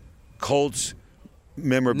includes Colts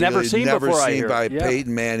memorabilia never seen by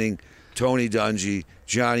Peyton Manning, Tony Dungy,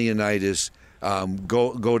 Johnny Unitas.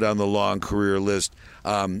 Go down the long career list.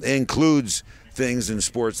 Includes things in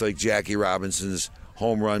sports like Jackie Robinson's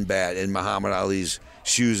home run bat and Muhammad Ali's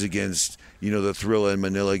shoes against the Thrilla in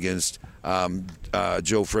Manila against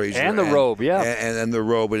Joe Frazier and the robe, and the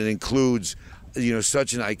robe. And it includes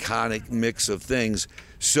such an iconic mix of things.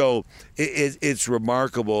 So it's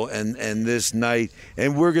remarkable, and this night,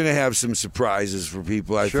 and we're going to have some surprises for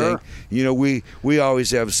people, I think. We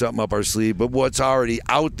always have something up our sleeve, but what's already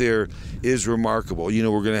out there is remarkable.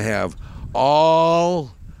 We're going to have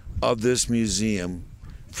all of this museum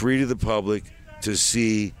free to the public to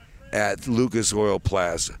see at Lucas Oil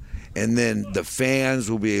Plaza. And then the fans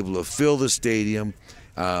will be able to fill the stadium.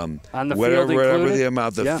 On the whatever the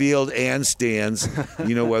amount, the field and stands,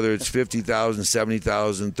 whether it's 50,000,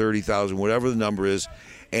 70,000, 30,000, whatever the number is,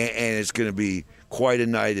 and it's going to be quite a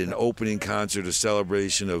night, an opening concert, a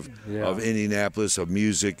celebration of Indianapolis, of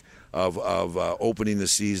music, of opening the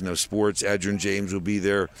season of sports. Edgerrin James will be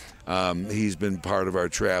there. He's been part of our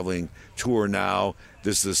traveling tour now.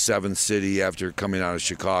 This is the seventh city after coming out of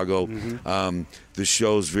Chicago. The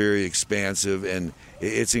show's very expansive, and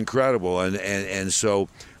it's incredible. And so,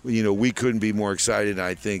 we couldn't be more excited. And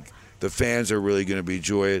I think the fans are really going to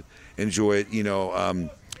enjoy it.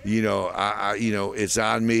 It's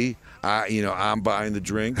on me. I'm buying the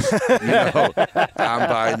drinks. I'm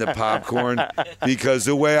buying the popcorn, because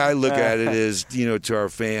the way I look at it is, to our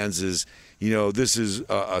fans is, this is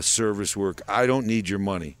a service work. I don't need your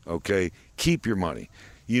money. Okay, keep your money.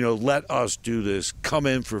 Let us do this. Come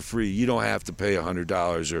in for free. You don't have to pay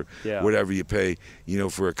 $100 or whatever you pay,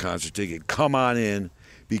 for a concert ticket. Come on in,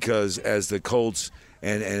 because as the Colts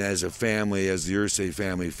and as a family, as the Irsay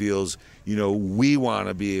family feels, we want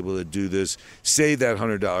to be able to do this. Save that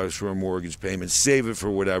 $100 for a mortgage payment. Save it for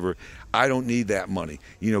whatever. I don't need that money.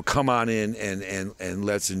 Come on in and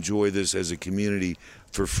let's enjoy this as a community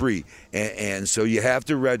for free. And so you have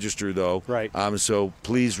to register, though. Right. So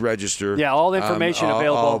please register. Yeah, all the information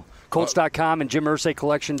available. Colts.com and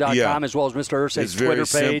JimIrsayCollection.com, as well as Mr. Irsay's Twitter page.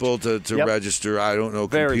 It's very simple to register. I don't know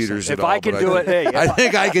computers at all. If I can do it, I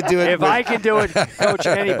think I could do it. If I can do it, Coach,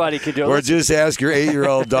 anybody can do it. Or just ask your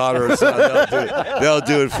 8-year-old daughter or son. They'll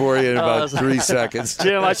do it for you in about 3 seconds.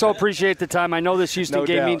 Jim, I so appreciate the time. I know this Houston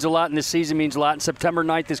game means a lot, and this season means a lot. And September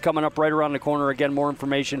 9th is coming up right around the corner. Again, more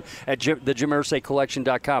information at the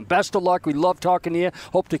JimIrsayCollection.com. Best of luck. We love talking to you.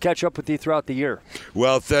 Hope to catch up with you throughout the year.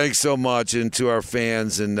 Well, thanks so much. And to our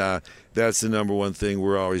fans, and that's the number one thing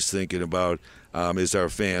we're always thinking about, is our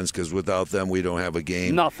fans, because without them we don't have a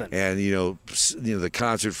game. Nothing. And the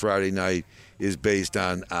concert Friday night is based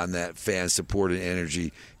on that fan support and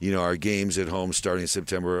energy. Our games at home starting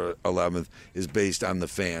September 11th is based on the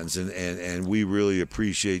fans, and we really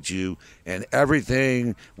appreciate you, and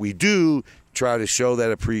everything we do try to show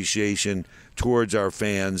that appreciation towards our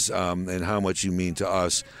fans, and how much you mean to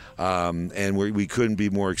us. And we couldn't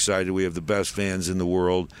be more excited. We have the best fans in the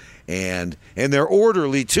world. And they're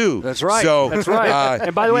orderly, too. That's right. That's right.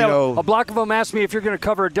 And by the way, a block of them asked me if you're going to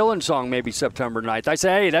cover a Dylan song maybe September 9th. I say,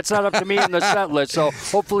 hey, that's not up to me in the set list, so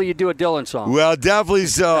hopefully you do a Dylan song. Well, definitely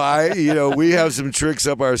so. We have some tricks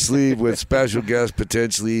up our sleeve with special guests,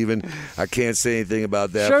 potentially even. I can't say anything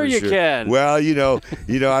about that. Sure you can. Well, I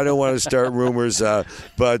don't want to start rumors,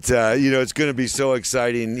 but it's going to be so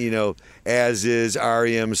exciting, as is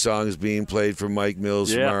REM songs being played from Mike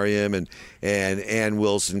Mills from REM, and Ann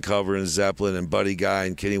Wilson Cover and Zeppelin and Buddy Guy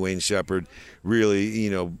and Kenny Wayne Shepherd really,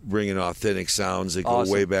 bringing authentic sounds that go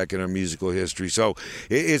way back in our musical history. So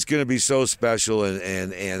it's going to be so special,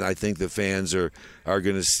 and I think the fans are going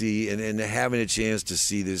to see, and having a chance to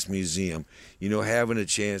see this museum, having a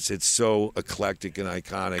chance, it's so eclectic and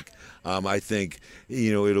iconic. I think,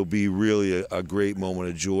 it'll be really a great moment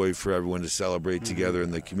of joy for everyone to celebrate together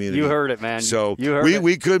in the community. You heard it, man. So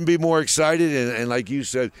we couldn't be more excited, and like you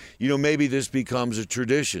said, maybe this becomes a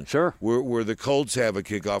tradition. Sure. Where the Colts have a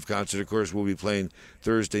kickoff concert. Of course, we'll be playing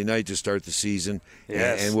Thursday night to start the season,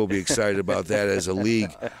 and we'll be excited about that as a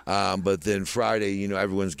league. But then Friday,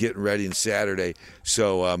 everyone's getting ready, and Saturday.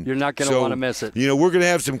 So you're not going to want to miss it. We're going to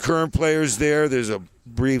have some current players there. There's a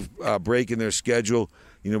brief break in their schedule,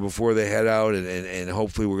 before they head out, and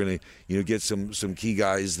hopefully we're going to, get some key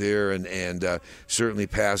guys there, and certainly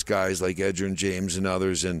past guys like Edgerrin James and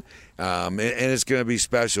others, and it's going to be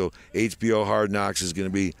special. HBO Hard Knocks is going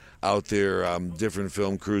to be out there. Different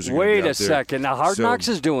film crews are going to be out there. Wait a second. Now Hard Knocks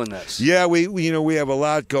is doing this. Yeah, we have a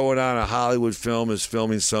lot going on. A Hollywood Film is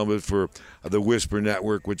filming some of it for the Whisper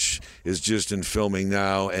Network, which is just in filming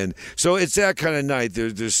now, and so it's that kind of night.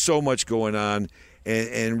 There's so much going on.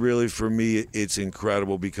 And really, for me, it's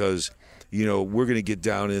incredible because, we're going to get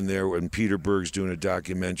down in there when Peter Berg's doing a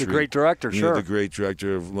documentary. The great director, sure. The great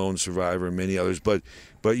director of Lone Survivor and many others. But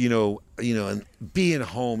and being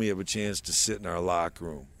home, you have a chance to sit in our locker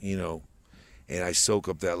room, and I soak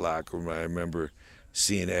up that locker room. I remember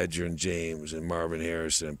seeing Edgerrin James and Marvin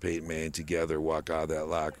Harrison and Peyton Manning together walk out of that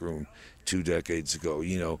locker room 2 decades ago,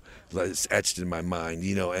 it's etched in my mind,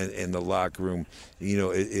 and the locker room,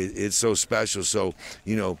 it's so special. So,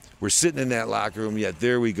 we're sitting in that locker room, yet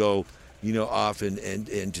there we go, off and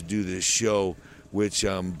to do this show, which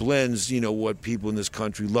blends, what people in this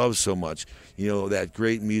country love so much, that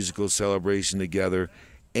great musical celebration together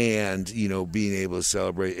and, being able to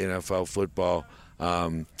celebrate NFL football.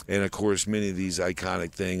 And, of course, many of these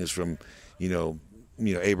iconic things from,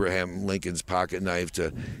 Abraham Lincoln's pocket knife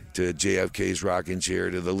to JFK's rocking chair,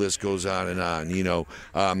 to the list goes on and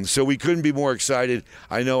on, so we couldn't be more excited.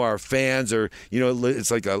 I know our fans are, it's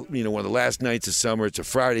like one of the last nights of summer. It's a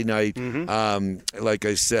Friday night. Like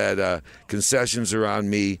I said, concessions are on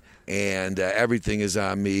me, and everything is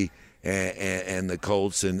on me. And the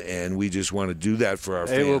Colts, and we just want to do that for our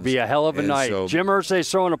fans. It will be a hell of a night. So, Jim Irsay's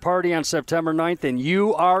throwing a party on September 9th, and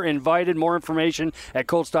you are invited. More information at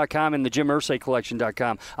Colts.com and the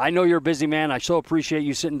JimIrsayCollection.com. I know you're a busy man. I so appreciate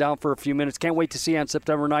you sitting down for a few minutes. Can't wait to see you on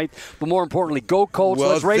September 9th. But more importantly, go Colts.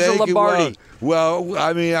 Let's raise the Lombardi. Well,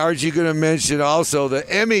 I mean, aren't you going to mention also the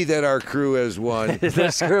Emmy that our crew has won?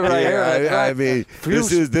 That's true right here. I mean,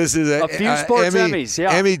 this is a few sports Emmys,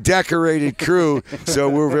 yeah. Emmy decorated crew. So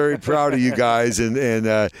we're very proud of you guys, and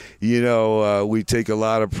we take a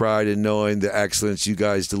lot of pride in knowing the excellence you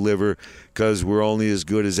guys deliver, because we're only as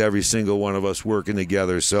good as every single one of us working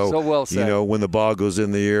together. So well said. When the ball goes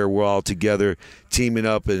in the air, we're all together teaming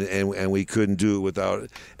up, and we couldn't do it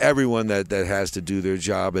without everyone that has to do their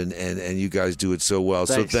job, and you guys do it so well.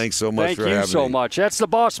 Thanks. So thanks so much for having me. Thank you so much. That's the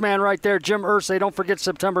boss man right there, Jim Irsay. Don't forget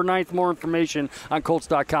September 9th. More information on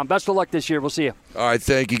Colts.com. Best of luck this year. We'll see you. All right.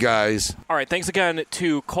 Thank you, guys. All right. Thanks again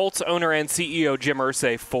to Colts owner and CEO Jim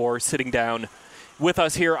Irsay for sitting down with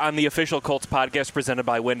us here on the official Colts podcast presented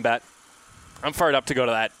by WynnBET. I'm fired up to go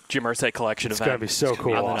to that Jim Irsay collection event. It's going to be so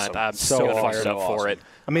cool. Awesome. I'm so fired up for it.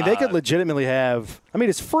 I mean, they could legitimately have –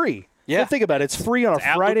 it's free. Yeah. Think about it. It's free on a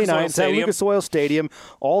Friday night. It's at Lucas Oil Stadium.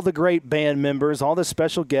 All the great band members, all the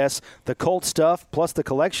special guests, the Colt stuff, plus the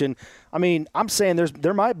collection. I mean, I'm saying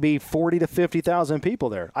there might be 40 to 50,000 people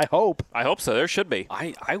there. I hope. I hope so. There should be.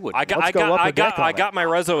 I would. I got my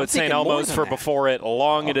reso at St. Elmo's for before it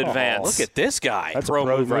long in advance. Look at this guy. That's a pro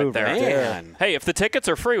move right there. Man. Hey, if the tickets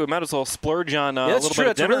are free, we might as well splurge on a little bit of dinner.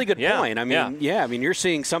 That's a really good point. I mean, I mean, you're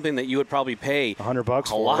seeing something that you would probably pay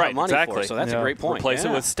 $100 a lot of money for. So that's a great point. Replace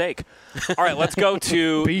it with steak. All right, let's go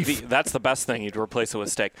to beef. That's the best thing. You'd replace it with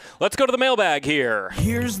steak. Let's go to the mailbag here.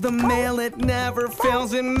 Here's the mail. It never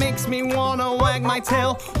fails. It makes me want to wag my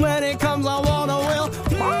tail. When it comes, I want to will.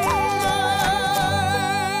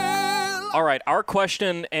 All right, our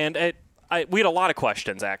question, and we had a lot of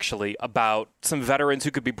questions, actually, about some veterans who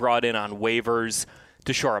could be brought in on waivers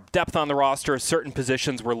to shore up depth on the roster, certain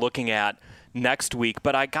positions we're looking at next week.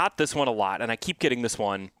 But I got this one a lot, and I keep getting this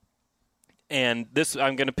one. And this,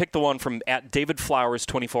 I'm going to pick the one from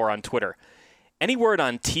 @DavidFlowers24 on Twitter. Any word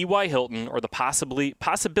on T.Y. Hilton or the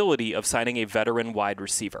possibility of signing a veteran wide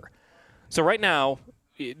receiver? So right now,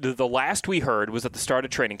 the last we heard was at the start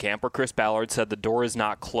of training camp where Chris Ballard said the door is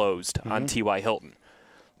not closed on T.Y. Hilton.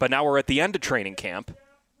 But now we're at the end of training camp,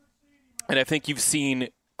 and I think you've seen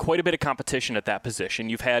quite a bit of competition at that position.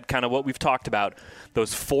 You've had kind of what we've talked about,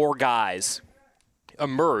 those 4 guys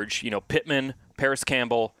emerge, Pittman, Paris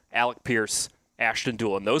Campbell, Alec Pierce, Ashton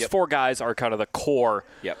Dulin. Those 4 guys are kind of the core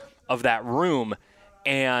of that room.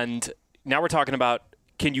 And now we're talking about,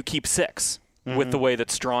 can you keep 6 with the way that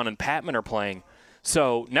Strawn and Patman are playing?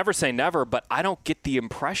 So never say never, but I don't get the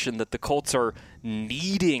impression that the Colts are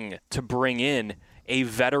needing to bring in a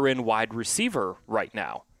veteran wide receiver right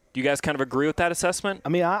now. Do you guys kind of agree with that assessment? I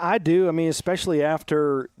mean, I do. I mean, especially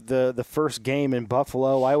after the first game in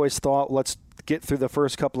Buffalo, I always thought, let's get through the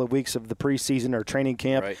first couple of weeks of the preseason or training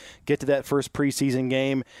camp, get to that first preseason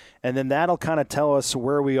game, and then that'll kind of tell us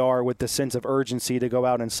where we are with the sense of urgency to go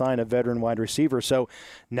out and sign a veteran wide receiver. So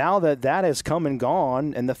now that has come and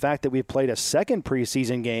gone, and the fact that we've played a second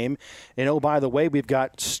preseason game, and oh, by the way, we've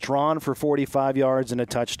got Strawn for 45 yards and a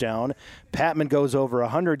touchdown. Patman goes over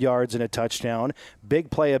 100 yards and a touchdown.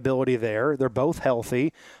 Big playability there. They're both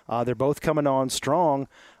healthy. They're both coming on strong.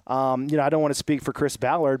 I don't want to speak for Chris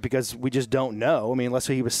Ballard because we just don't know. I mean, unless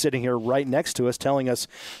he was sitting here right next to us telling us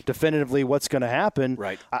definitively what's going to happen.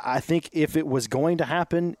 Right. I think if it was going to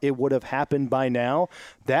happen, it would have happened by now.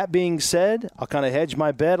 That being said, I'll kind of hedge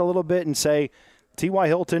my bet a little bit and say T.Y.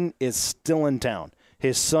 Hilton is still in town.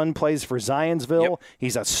 His son plays for Zionsville. Yep.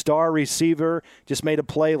 He's a star receiver. Just made a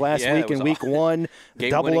play last week in week 1.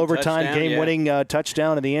 Double overtime, game-winning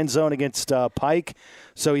touchdown in the end zone against Pike.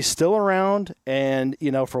 So he's still around. And,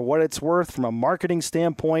 for what it's worth, from a marketing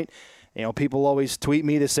standpoint, people always tweet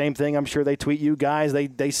me the same thing. I'm sure they tweet you guys.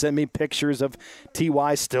 They send me pictures of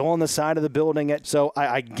T.Y. still on the side of the building. So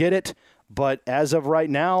I get it. But as of right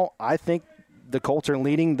now, I think the Colts are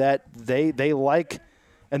leading that they like –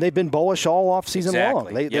 and they've been bullish all offseason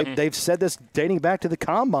long. They've said this dating back to the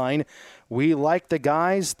Combine. We like the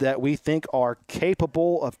guys that we think are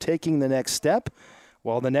capable of taking the next step.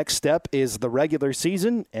 Well, the next step is the regular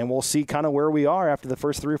season, and we'll see kind of where we are after the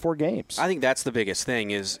first 3 or 4 games. I think that's the biggest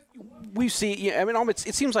thing is we see – I mean,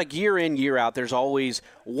 it seems like year in, year out, there's always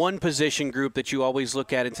one position group that you always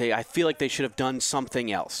look at and say, I feel like they should have done something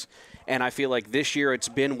else. And I feel like this year it's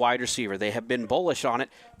been wide receiver. They have been bullish on it.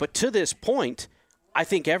 But to this point – I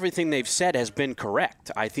think everything they've said has been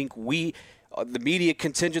correct. I think the media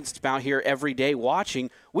contingent that's out here every day watching,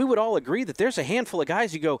 we would all agree that there's a handful of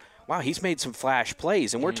guys you go, wow, he's made some flash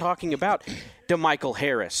plays. And we're talking about DeMichael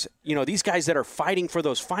Harris. These guys that are fighting for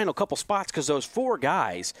those final couple spots because those 4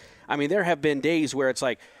 guys, I mean, there have been days where it's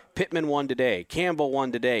like Pittman won today, Campbell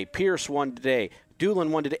won today, Pierce won today,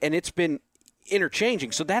 Dulin won today, and it's been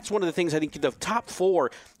interchanging. So that's one of the things I think the top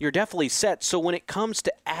 4, you're definitely set. So when it comes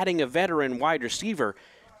to adding a veteran wide receiver,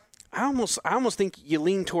 I almost think you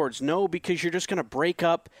lean towards no because you're just going to break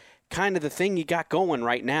up kind of the thing you got going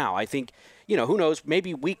right now. I think, who knows,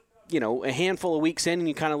 maybe a handful of weeks in and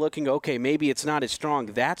you kind of look and go, okay, maybe it's not as strong.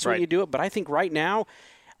 That's when you do it. But I think right now,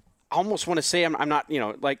 I almost want to say I'm not,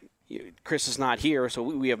 like Chris is not here, so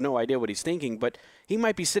we have no idea what he's thinking, but he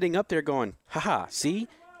might be sitting up there going, haha, see?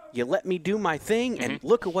 You let me do my thing, and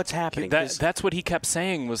look at what's happening. That's what he kept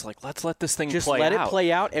saying was like, let's let this thing play out. Just let it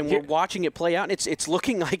play out, and we're watching it play out, and it's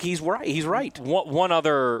looking like he's right. He's right. One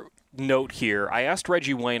other note here. I asked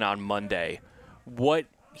Reggie Wayne on Monday what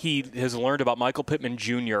he has learned about Michael Pittman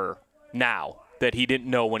Jr. now that he didn't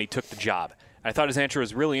know when he took the job. I thought his answer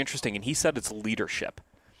was really interesting, and he said it's leadership.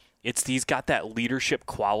 He's got that leadership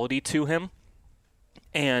quality to him,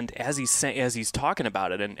 and as he's talking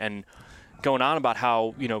about it and going on about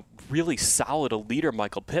how, really solid a leader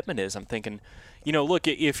Michael Pittman is, I'm thinking, look,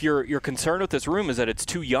 if you're concerned with this room is that it's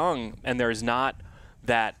too young and there's not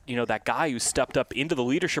that, that guy who stepped up into the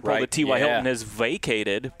leadership role that T.Y. Hilton has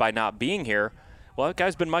vacated by not being here, well, that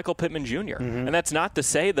guy's been Michael Pittman Jr. And that's not to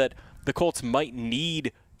say that the Colts might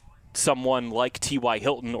need someone like T.Y.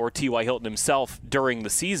 Hilton or T.Y. Hilton himself during the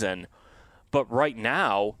season, but right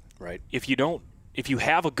now, if you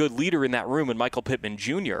have a good leader in that room in Michael Pittman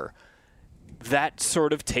Jr., that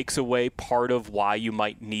sort of takes away part of why you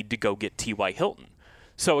might need to go get T.Y. Hilton.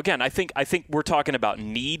 So again, I think we're talking about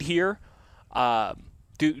need here.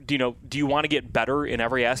 Do you want to get better in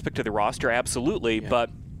every aspect of the roster? Absolutely. Yeah.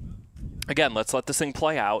 But again, let's let this thing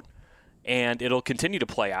play out, and it'll continue to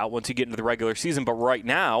play out once you get into the regular season. But right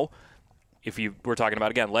now, we're talking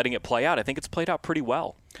about, again, letting it play out, I think it's played out pretty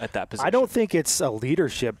well at that position. I don't think it's a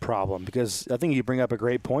leadership problem because I think you bring up a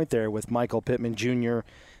great point there with Michael Pittman Jr.,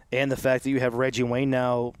 and the fact that you have Reggie Wayne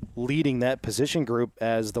now leading that position group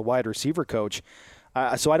as the wide receiver coach.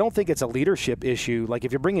 So I don't think it's a leadership issue. Like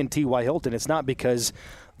if you're bringing T.Y. Hilton, it's not because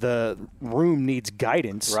the room needs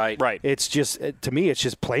guidance. Right. It's just, to me, it's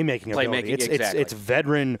just playmaking ability. It's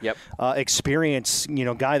veteran experience,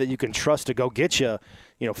 guy that you can trust to go get you,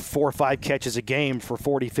 4 or 5 catches a game for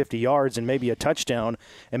 40, 50 yards and maybe a touchdown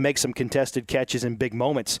and make some contested catches in big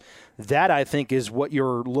moments. That, I think, is what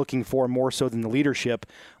you're looking for more so than the leadership.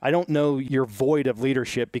 I don't know you're void of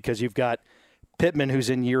leadership because you've got Pittman, who's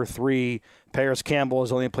in year 3, Paris Campbell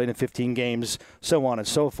has only played in 15 games, so on and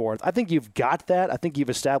so forth. I think you've got that. I think you've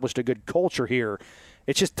established a good culture here.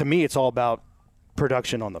 It's just, to me, it's all about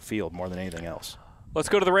production on the field more than anything else. Let's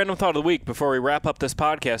go to the random thought of the week before we wrap up this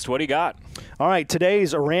podcast. What do you got? All right,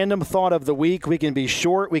 today's a random thought of the week. We can be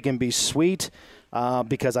short, we can be sweet,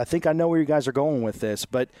 because I think I know where you guys are going with this.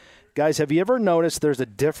 But, guys, have you ever noticed there's a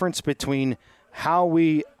difference between how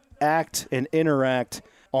we act and interact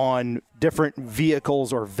on different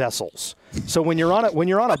vehicles or vessels? So when you're on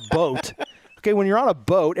a boat. Okay, when you're on a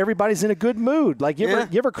boat, everybody's in a good mood. Like, you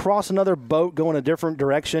ever cross another boat going a different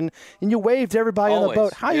direction, and you wave to everybody on the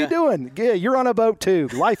boat. How you doing? Yeah, you're on a boat, too.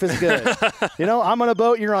 Life is good. I'm on a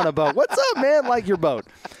boat, you're on a boat. What's up, man? Like your boat.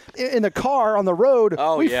 In the car, on the road,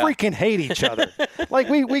 we freaking hate each other. Like,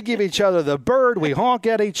 we give each other the bird. We honk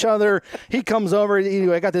at each other. He comes over.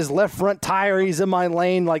 I got this left front tire. He's in my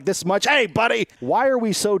lane like this much. Hey, buddy. Why are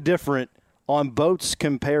we so different on boats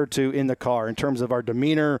compared to in the car in terms of our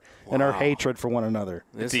demeanor and our hatred for one another?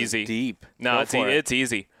 It's easy. Deep. No, it's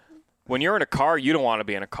easy. When you're in a car, you don't want to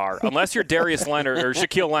be in a car. Unless you're Darius Leonard or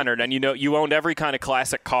Shaquille Leonard and you owned every kind of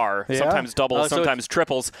classic car, sometimes doubles, sometimes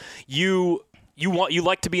triples, you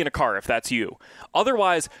like to be in a car if that's you.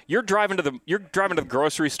 Otherwise, you're driving to the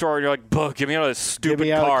grocery store and you're like, get me out of this stupid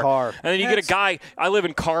car. And then you get a guy. I live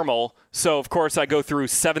in Carmel, so of course I go through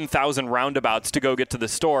 7,000 roundabouts to go get to the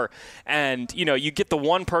store. And you get the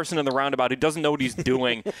one person in the roundabout who doesn't know what he's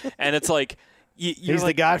doing, and it's like. He's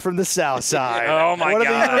the guy from the south side. Oh, my God. What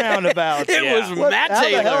are these roundabouts? It was Matt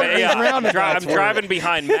Taylor. I'm driving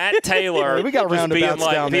behind Matt Taylor. We got roundabouts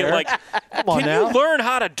down there. Being like, can you learn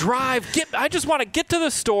how to drive? I just want to get to the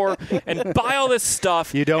store and buy all this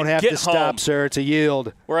stuff. You don't have to stop, sir. It's a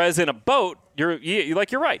yield. Whereas in a boat, you're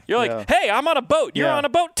right. You're like, hey, I'm on a boat. You're on a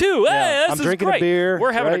boat too. Hey, this I'm drinking great. A beer.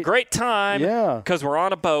 We're having a great time because we're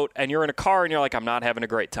on a boat, and you're in a car, and you're like, I'm not having a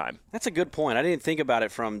great time. That's a good point. I didn't think about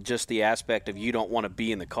it from just the aspect of you don't want to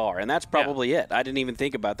be in the car, and that's probably it. I didn't even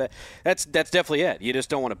think about that. That's definitely it. You just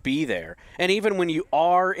don't want to be there. And even when you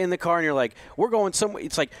are in the car and you're like, we're going somewhere,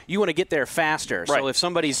 it's like you want to get there faster. Right. So if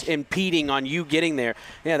somebody's impeding on you getting there,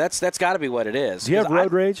 that's got to be what it is. Do you have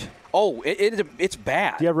road rage? Oh, it's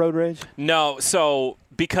bad. Do you have road rage? No. So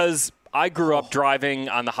because I grew up driving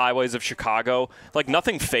on the highways of Chicago, like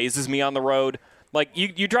nothing phases me on the road. Like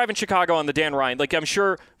you drive in Chicago on the Dan Ryan. Like I'm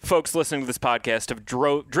sure folks listening to this podcast have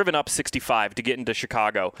driven up 65 to get into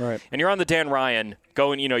Chicago. Right. And you're on the Dan Ryan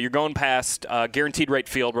going, you're going past Guaranteed Rate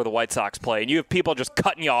Field where the White Sox play, and you have people just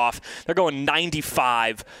cutting you off. They're going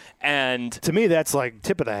 95, and to me that's like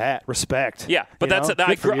tip of the hat, respect. Yeah, but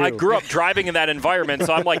I grew up driving in that environment,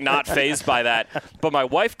 so I'm like not fazed by that. But my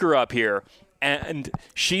wife grew up here, and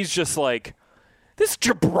she's just like, this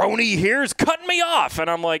jabroni here is cutting me off. And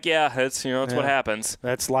I'm like, it's what happens.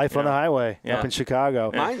 That's life on the highway up in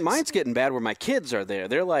Chicago. Mine's getting bad where my kids are there.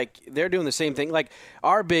 They're doing the same thing. Like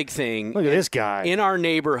our big thing. Look at this guy. In our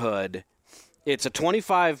neighborhood, it's a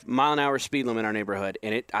 25-mile-an-hour speed limit in our neighborhood.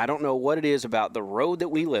 And I don't know what it is about the road that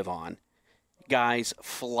we live on. Guys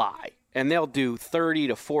fly. And they'll do 30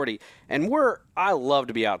 to 40. And I love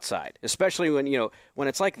to be outside, especially when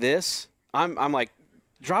it's like this. I'm like,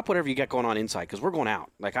 drop whatever you got going on inside because we're going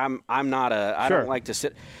out. Like I don't like to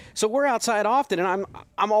sit. So we're outside often, and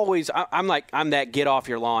I'm that get off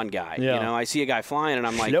your lawn guy. Yeah. I see a guy flying, and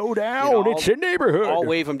I'm like, slow down. It's your neighborhood. I'll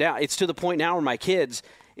wave him down. It's to the point now where my kids,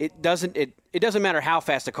 it doesn't matter how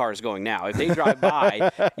fast the car is going now. If they drive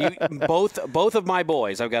by, both of my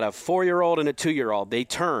boys, I've got a 4-year-old and a 2-year-old, they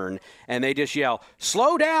turn and they just yell,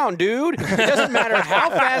 slow down, dude. It doesn't matter how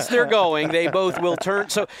fast they're going, they both will turn.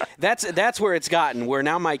 So that's where it's gotten, where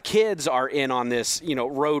now my kids are in on this,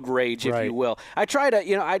 road rage, if you will. I try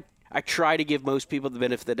to, I try to give most people the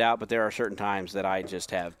benefit of the doubt, but there are certain times that I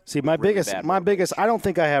just have. See, my biggest, I don't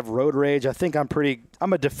think I have road rage. I think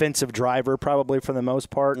I'm a defensive driver probably for the most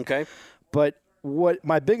part. Okay. But what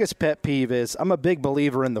my biggest pet peeve is, I'm a big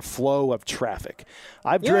believer in the flow of traffic.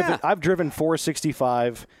 I've driven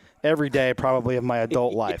 465 every day probably of my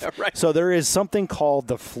adult life. Right. So there is something called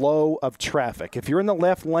the flow of traffic. If you're in the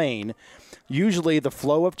left lane, usually the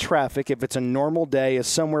flow of traffic, if it's a normal day, is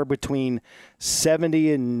somewhere between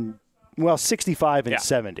 65 and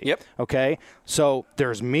 70. Yep. Okay? So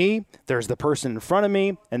there's me, there's the person in front of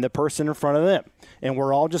me, and the person in front of them. And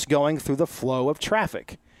we're all just going through the flow of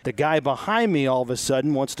traffic. The guy behind me all of a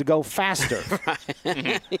sudden wants to go faster.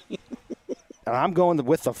 and I'm going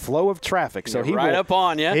with the flow of traffic. So You're right up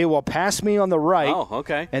on you. He will pass me on the right. Oh,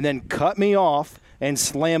 okay. And then cut me off and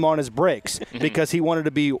slam on his brakes because he wanted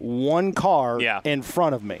to be one car in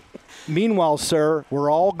front of me. Meanwhile, sir,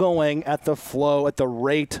 we're all going at the flow, at the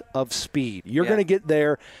rate of speed. You're going to get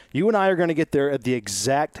there. You and I are going to get there at the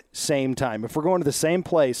exact same time. If we're going to the same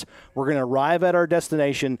place, we're going to arrive at our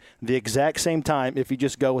destination the exact same time if you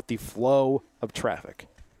just go with the flow of traffic.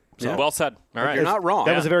 So well said. All right. You're not wrong.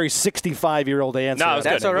 That was a very 65-year-old answer. No, it was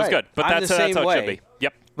That's good. all right. It was good. But I'm that's the same how way. it should be.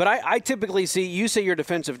 Yep. But I typically see, you say you're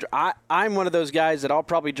defensive. I'm one of those guys that I'll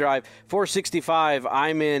probably drive 465.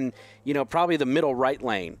 I'm in, probably the middle right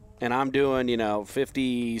lane. And I'm doing,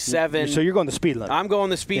 57. So you're going the speed limit. I'm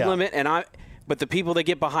going the speed limit, but the people that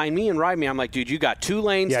get behind me and ride me, I'm like, dude, you got 2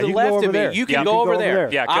 lanes to the left of me. You can go over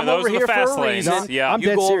there. Yeah, I'm those over are the here fast for a lanes. reason. Yeah. I'm you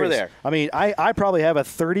dead go serious. over there. I mean, I probably have a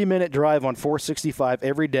 30-minute drive on 465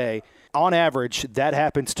 every day. On average, that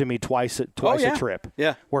happens to me twice a trip.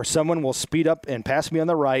 Yeah. Where someone will speed up and pass me on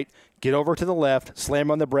the right, get over to the left,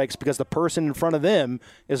 slam on the brakes because the person in front of them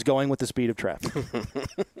is going with the speed of traffic.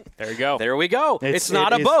 There you go. There we go. It's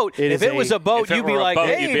not a boat. If it was a boat, you'd be like,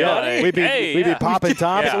 hey, buddy. We'd be popping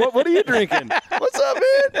tops. Yeah. What are you drinking? What's up,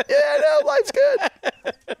 man? Yeah, no, life's good.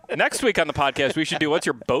 Next week on the podcast, we should do what's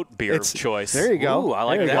your boat beer of choice. There you go. Ooh, I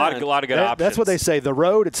like There you that. go. A lot of good options. That's what they say. The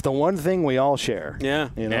road, it's the one thing we all share. Yeah.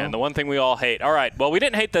 And the one thing we all hate. All right. Well, we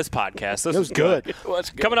didn't hate this podcast. This was good. It was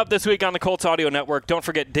good. Coming up this week on the Colts Audio Network, don't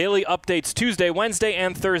forget daily updates Tuesday, Wednesday,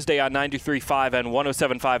 and Thursday on 93.5 and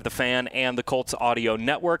 107.5 The Fan and the Colts Audio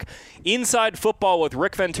Network. Inside Football with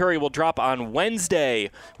Rick Venturi will drop on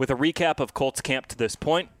Wednesday with a recap of Colts camp to this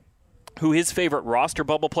point. Who his favorite roster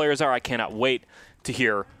bubble players are, I cannot wait to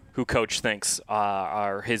hear who Coach thinks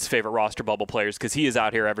are his favorite roster bubble players because he is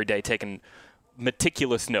out here every day taking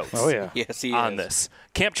meticulous notes. Oh, yeah. Yes, he on is. this.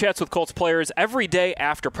 Camp chats with Colts players every day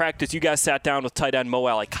after practice. You guys sat down with tight end Mo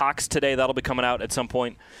Alley Cox today. That'll be coming out at some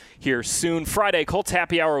point here soon. Friday, Colts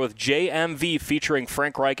Happy Hour with JMV featuring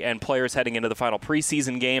Frank Reich and players heading into the final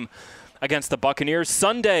preseason game against the Buccaneers.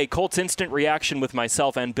 Sunday, Colts Instant Reaction with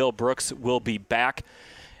myself and Bill Brooks will be back.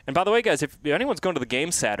 And by the way, guys, if anyone's going to the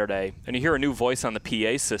game Saturday and you hear a new voice on the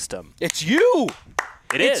PA system, It's you.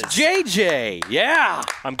 it's JJ. Yeah.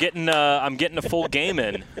 I'm getting a full game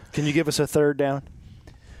in. Can you give us a third down?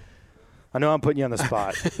 I know I'm putting you on the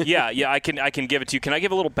spot. Yeah, I can give it to you. Can I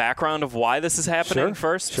give a little background of why this is happening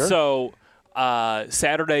first? Sure. So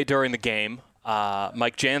Saturday during the game,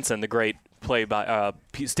 Mike Jansen, the great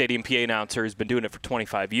stadium PA announcer who's been doing it for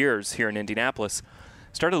 25 years here in Indianapolis,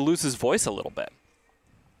 started to lose his voice a little bit.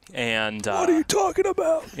 And What are you talking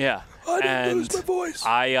about? yeah, I didn't lose my voice.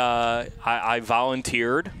 I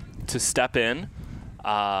volunteered to step in.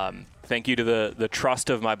 Thank you to the trust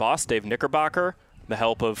of my boss, Dave Knickerbocker, the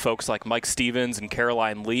help of folks like Mike Stevens and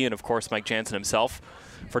Caroline Lee, and of course Mike Jansen himself,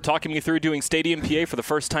 for talking me through doing Stadium PA for the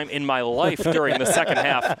first time in my life during the second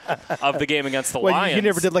half of the game against the Lions. You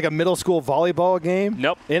never did like a middle school volleyball game?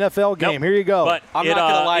 Nope. NFL game. Nope. Here you go. But I'm not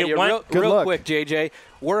going to lie to you. Good Real luck. quick, JJ.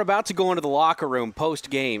 We're about to go into the locker room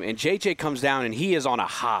post-game, and JJ comes down, and he is on a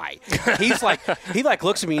high. He's like, he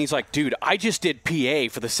looks at me, and he's like, dude, I just did PA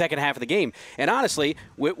for the second half of the game. And honestly,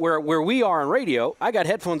 where we are on radio, I got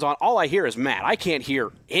headphones on. All I hear is Matt. I can't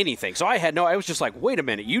hear anything. So I was just like, wait a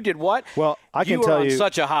minute, you did what? Well, I can you tell were on you-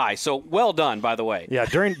 such a high. So well done, by the way. Yeah,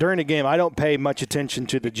 during the game, I don't pay much attention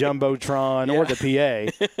to the Jumbotron or the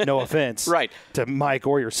PA. No offense Right. to Mike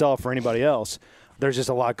or yourself or anybody else. There's just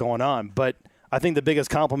a lot going on. But I think the biggest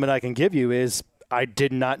compliment I can give you is I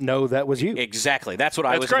did not know that was you. Exactly. That's what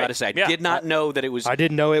I That's was great. about to say. I Yeah. did not know that it was. I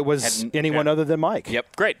didn't know it was anyone other than Mike.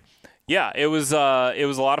 Yep. Great. Yeah, it was a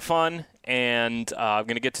lot of fun, and I'm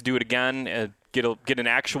going to get to do it again, get an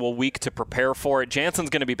actual week to prepare for it. Jansen's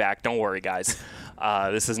going to be back. Don't worry, guys.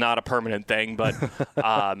 This is not a permanent thing, but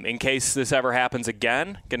in case this ever happens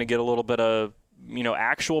again, going to get a little bit of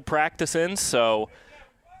actual practice in. So,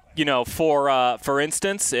 for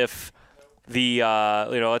instance, if the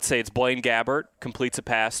let's say it's Blaine Gabbert completes a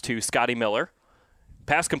pass to Scotty Miller.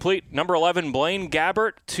 Pass complete, number 11, Blaine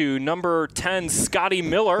Gabbert to number 10, Scotty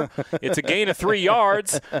Miller. It's a gain of 3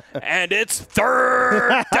 yards, and it's third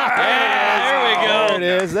down. There we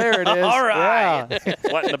go. There it is. All right. Yeah.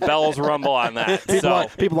 Letting the bells rumble on that.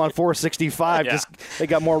 People on 465 Yeah. they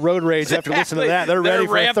got more road rage after listening to that. They're ready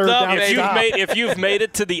for a ramped third up, down baby. stop. If you've made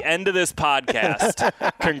it to the end of this podcast,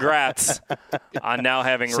 congrats on now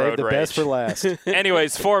having Save road the rage. best for last.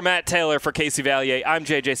 Anyways, for Matt Taylor, for Casey Valier, I'm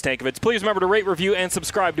JJ Stankovitz. Please remember to rate, review, and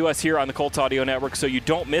subscribe to us here on the Colts Audio Network so you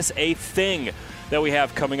don't miss a thing that we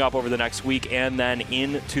have coming up over the next week and then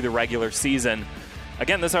into the regular season.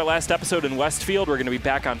 Again, this is our last episode in Westfield. We're going to be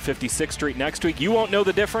back on 56th Street next week. You won't know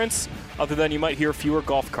the difference, other than you might hear fewer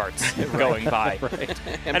golf carts going by.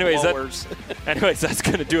 Anyways, that's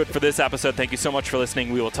going to do it for this episode. Thank you so much for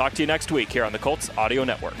listening. We will talk to you next week here on the Colts Audio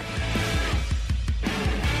Network.